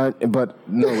bar. But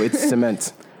no, it's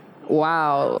cement.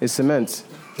 Wow. It's cement.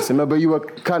 But you were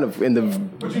kind of in the...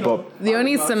 The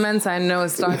only cement I know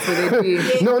starts with a D.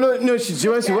 No, she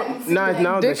went to...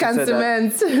 Now Dick that she and said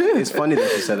cement. that, it's funny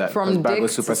that she said that. From dick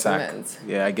was super to sack. cement.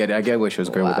 Yeah, I get it. I get where she was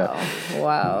going with that.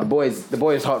 Wow. The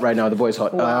boy is hot right now. The boy is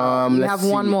hot. Wow. You Let's have see.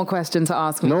 one more question to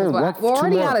ask me. No, we're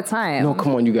already out of time. No,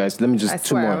 come on, you guys. Let me just... I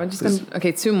swear. Two more. I'm just gonna,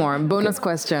 okay, two more. Bonus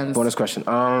questions. Bonus question.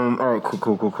 All right,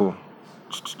 cool.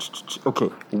 Okay,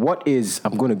 what is...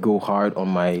 I'm going to go hard on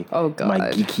my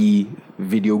geeky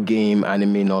video game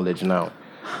anime knowledge now.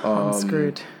 I'm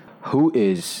screwed. Who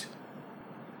is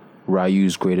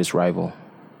Ryu's greatest rival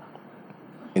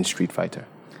in Street Fighter?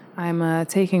 I'm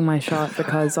taking my shot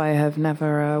because I have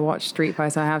never watched Street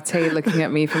Fighter. I have Tay looking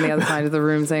at me from the other side of the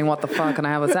room saying, what the fuck? And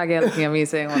I have Osage looking at me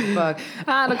saying, what the fuck?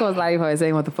 And of course, Ladipoe is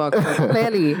saying, what the fuck? So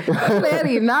clearly,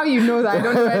 now you know that I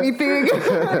don't know anything.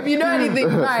 If you know anything,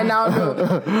 I now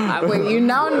know. You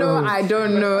now know I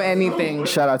don't know anything.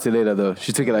 Shout out to Laila, though.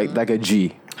 She took it like a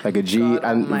G. Like a G, God,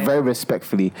 and very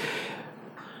respectfully.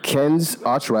 Ken's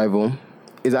arch rival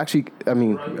is actually, I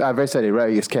mean, I've already said it,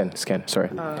 right? It's Ken. Sorry.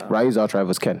 Ryu's arch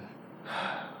rival is Ken.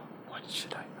 What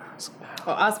should I ask now?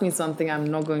 Oh, ask me something I'm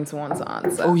not going to want to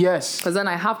answer. Oh, yes. Because then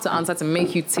I have to answer to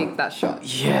make you take that shot.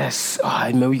 Yes. Oh,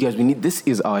 I know you guys, this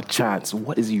is our chance.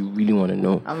 What is it you really want to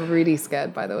know? I'm really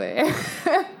scared, by the way.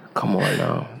 Come on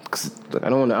now. Because I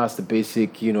don't want to ask the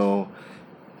basic,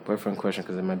 boyfriend question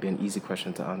because it might be an easy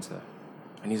question to answer.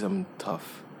 I need something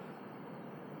tough.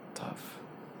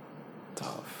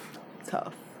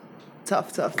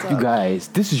 You guys,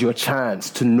 this is your chance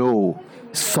to know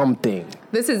something.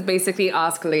 This is basically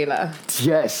Ask Laila.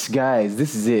 Yes, guys,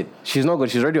 this is it. She's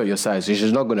already on your side, so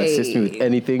she's not going to assist me with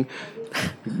anything.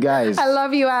 Guys. I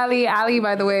love you, Ali. Ali,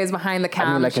 by the way, is behind the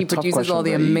cam. She produces all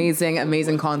the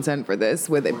amazing content for this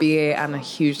with a BA and a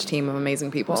huge team of amazing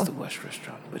people. What's the worst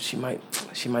restaurant? But she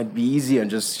might be easy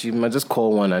and she might just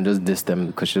call one and just diss them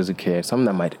because she doesn't care. Something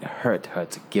that might hurt her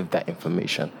to give that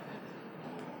information.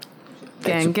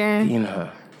 Gang. Being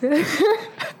her.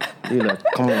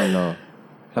 Come on now.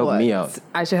 Help me out.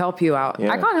 I should help you out.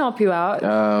 Yeah. I can't help you out.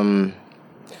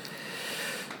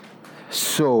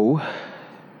 So,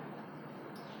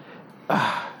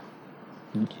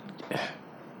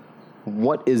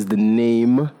 what is the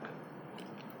name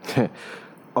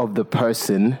of the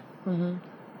person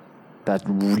that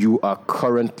you are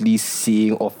currently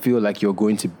seeing or feel like you're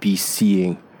going to be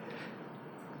seeing?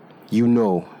 You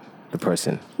know the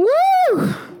person. Woo!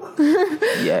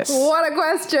 Yes. What a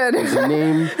question. His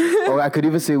name, or I could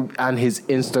even say, and his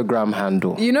Instagram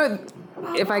handle.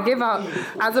 If I give out,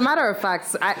 as a matter of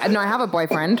fact, I have a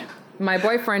boyfriend. My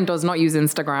boyfriend does not use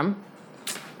Instagram.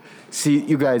 See,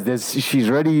 you guys, she's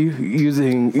already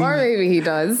using... Or maybe he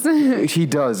does. He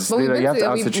does. But you have to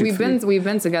answer truthfully. We've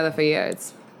been together for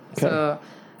years. Okay. So,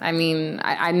 I mean,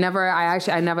 I never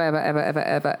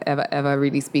ever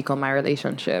really speak on my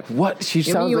relationship. What?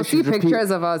 You'll see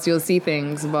pictures of us, you'll see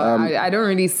things, but I don't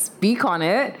really speak on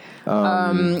it.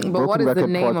 But what is the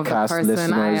name of the person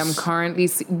listeners. I am currently...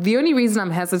 The only reason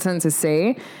I'm hesitant to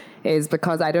say is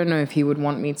because I don't know if he would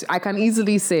want me to. I can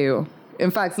easily say... In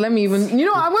fact, let me even...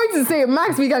 I'm going to say it.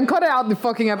 Max, we can cut it out the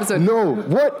fucking episode. No,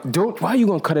 what? Don't... Why are you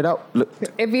going to cut it out? Look.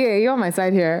 You're on my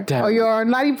side here. Damn. Or you're on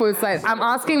Ladipoe's side. I'm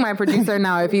asking my producer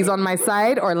now if he's on my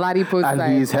side or Ladipoe's side.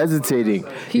 And he's hesitating.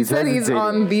 He said he's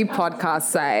on the podcast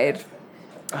side.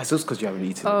 It's just because you haven't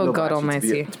eaten. Oh, No, but God actually,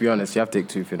 almighty. To be honest, you have to take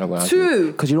 2 if you're not going to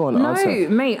Two? Because you don't want to answer.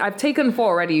 No, mate, I've taken 4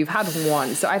 already. You've had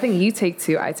 1. So I think you take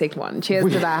 2, I take 1.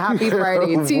 Cheers to that. Happy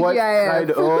Friday. What TGIF. kind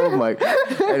of- oh my.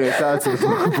 Anyway, shout out to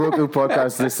the Broken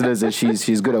Podcast listeners, and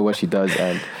she's good at what she does,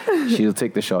 and she'll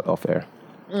take the shot off air.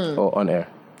 Or on air.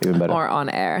 Even better. Or on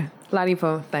air.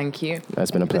 Ladipoe, thank you.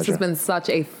 That's been a pleasure. This has been such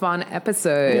a fun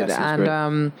episode. Yes,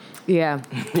 and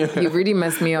you really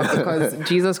messed me up because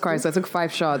Jesus Christ, I took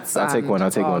 5 shots. I'll take one.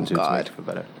 I'll take one too to God. make it feel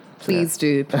better. Please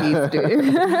do.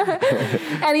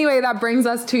 Anyway, that brings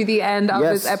us to the end of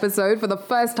this episode. For the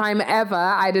first time ever,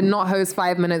 I did not host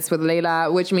 5 minutes with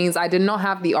Laila, which means I did not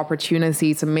have the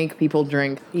opportunity to make people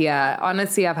drink. Yeah,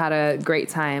 honestly, I've had a great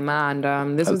time,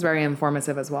 and this was very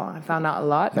informative as well. I found out a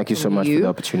lot. Thank you so much for the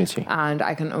opportunity. And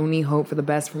I can only hope for the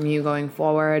best from you going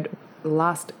forward.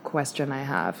 Last question I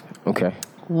have. Okay.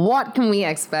 What can we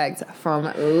expect from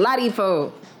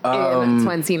Ladipoe in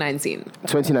 2019?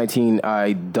 2019,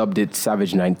 I dubbed it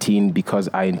Savage 19 because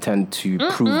I intend to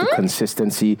prove the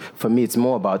consistency. For me, it's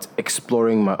more about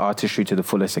exploring my artistry to the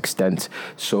fullest extent.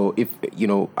 So if,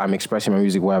 I'm expressing my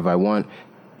music wherever I want,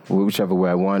 whichever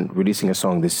way I want, releasing a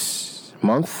song this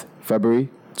month, February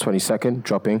 22nd,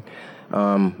 dropping.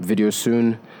 Video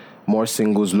soon, more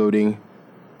singles loading.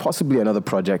 Possibly another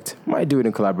project. Might do it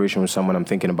in collaboration with someone. I'm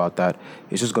thinking about that.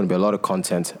 It's just going to be a lot of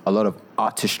content, a lot of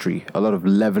artistry, a lot of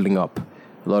leveling up,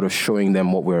 a lot of showing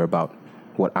them what we're about,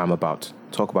 what I'm about.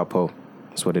 Talk about Poe.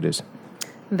 That's what it is.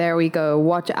 There we go.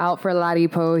 Watch out for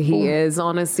Ladipoe. He is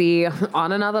honestly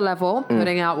on another level,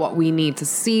 putting out what we need to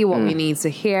see, what we need to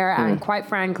hear. And quite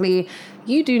frankly,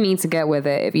 you do need to get with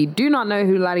it. If you do not know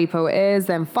who Ladipoe is,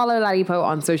 then follow Ladipoe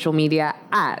on social media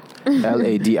at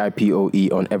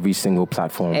Ladipoe on every single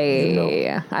platform.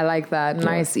 Hey, I like that.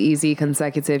 Nice, easy,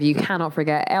 consecutive. You cannot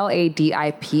forget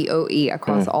Ladipoe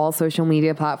across all social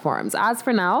media platforms. As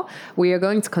for now, we are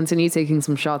going to continue taking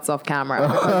some shots off camera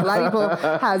because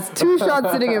Ladipoe has 2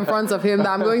 shots sitting in front of him that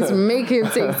I'm going to make him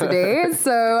take today.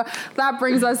 So that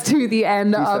brings us to the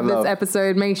end of this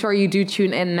episode. Make sure you do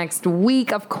tune in next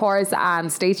week, of course,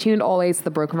 and stay tuned always to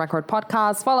the Broken Record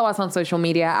Podcast. Follow us on social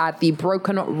media at the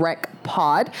Broken Rec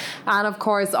Pod. And of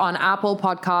course, on Apple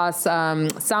Podcasts,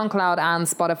 SoundCloud, and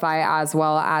Spotify as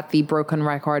well at the Broken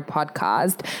Record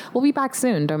Podcast. We'll be back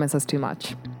soon. Don't miss us too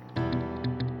much.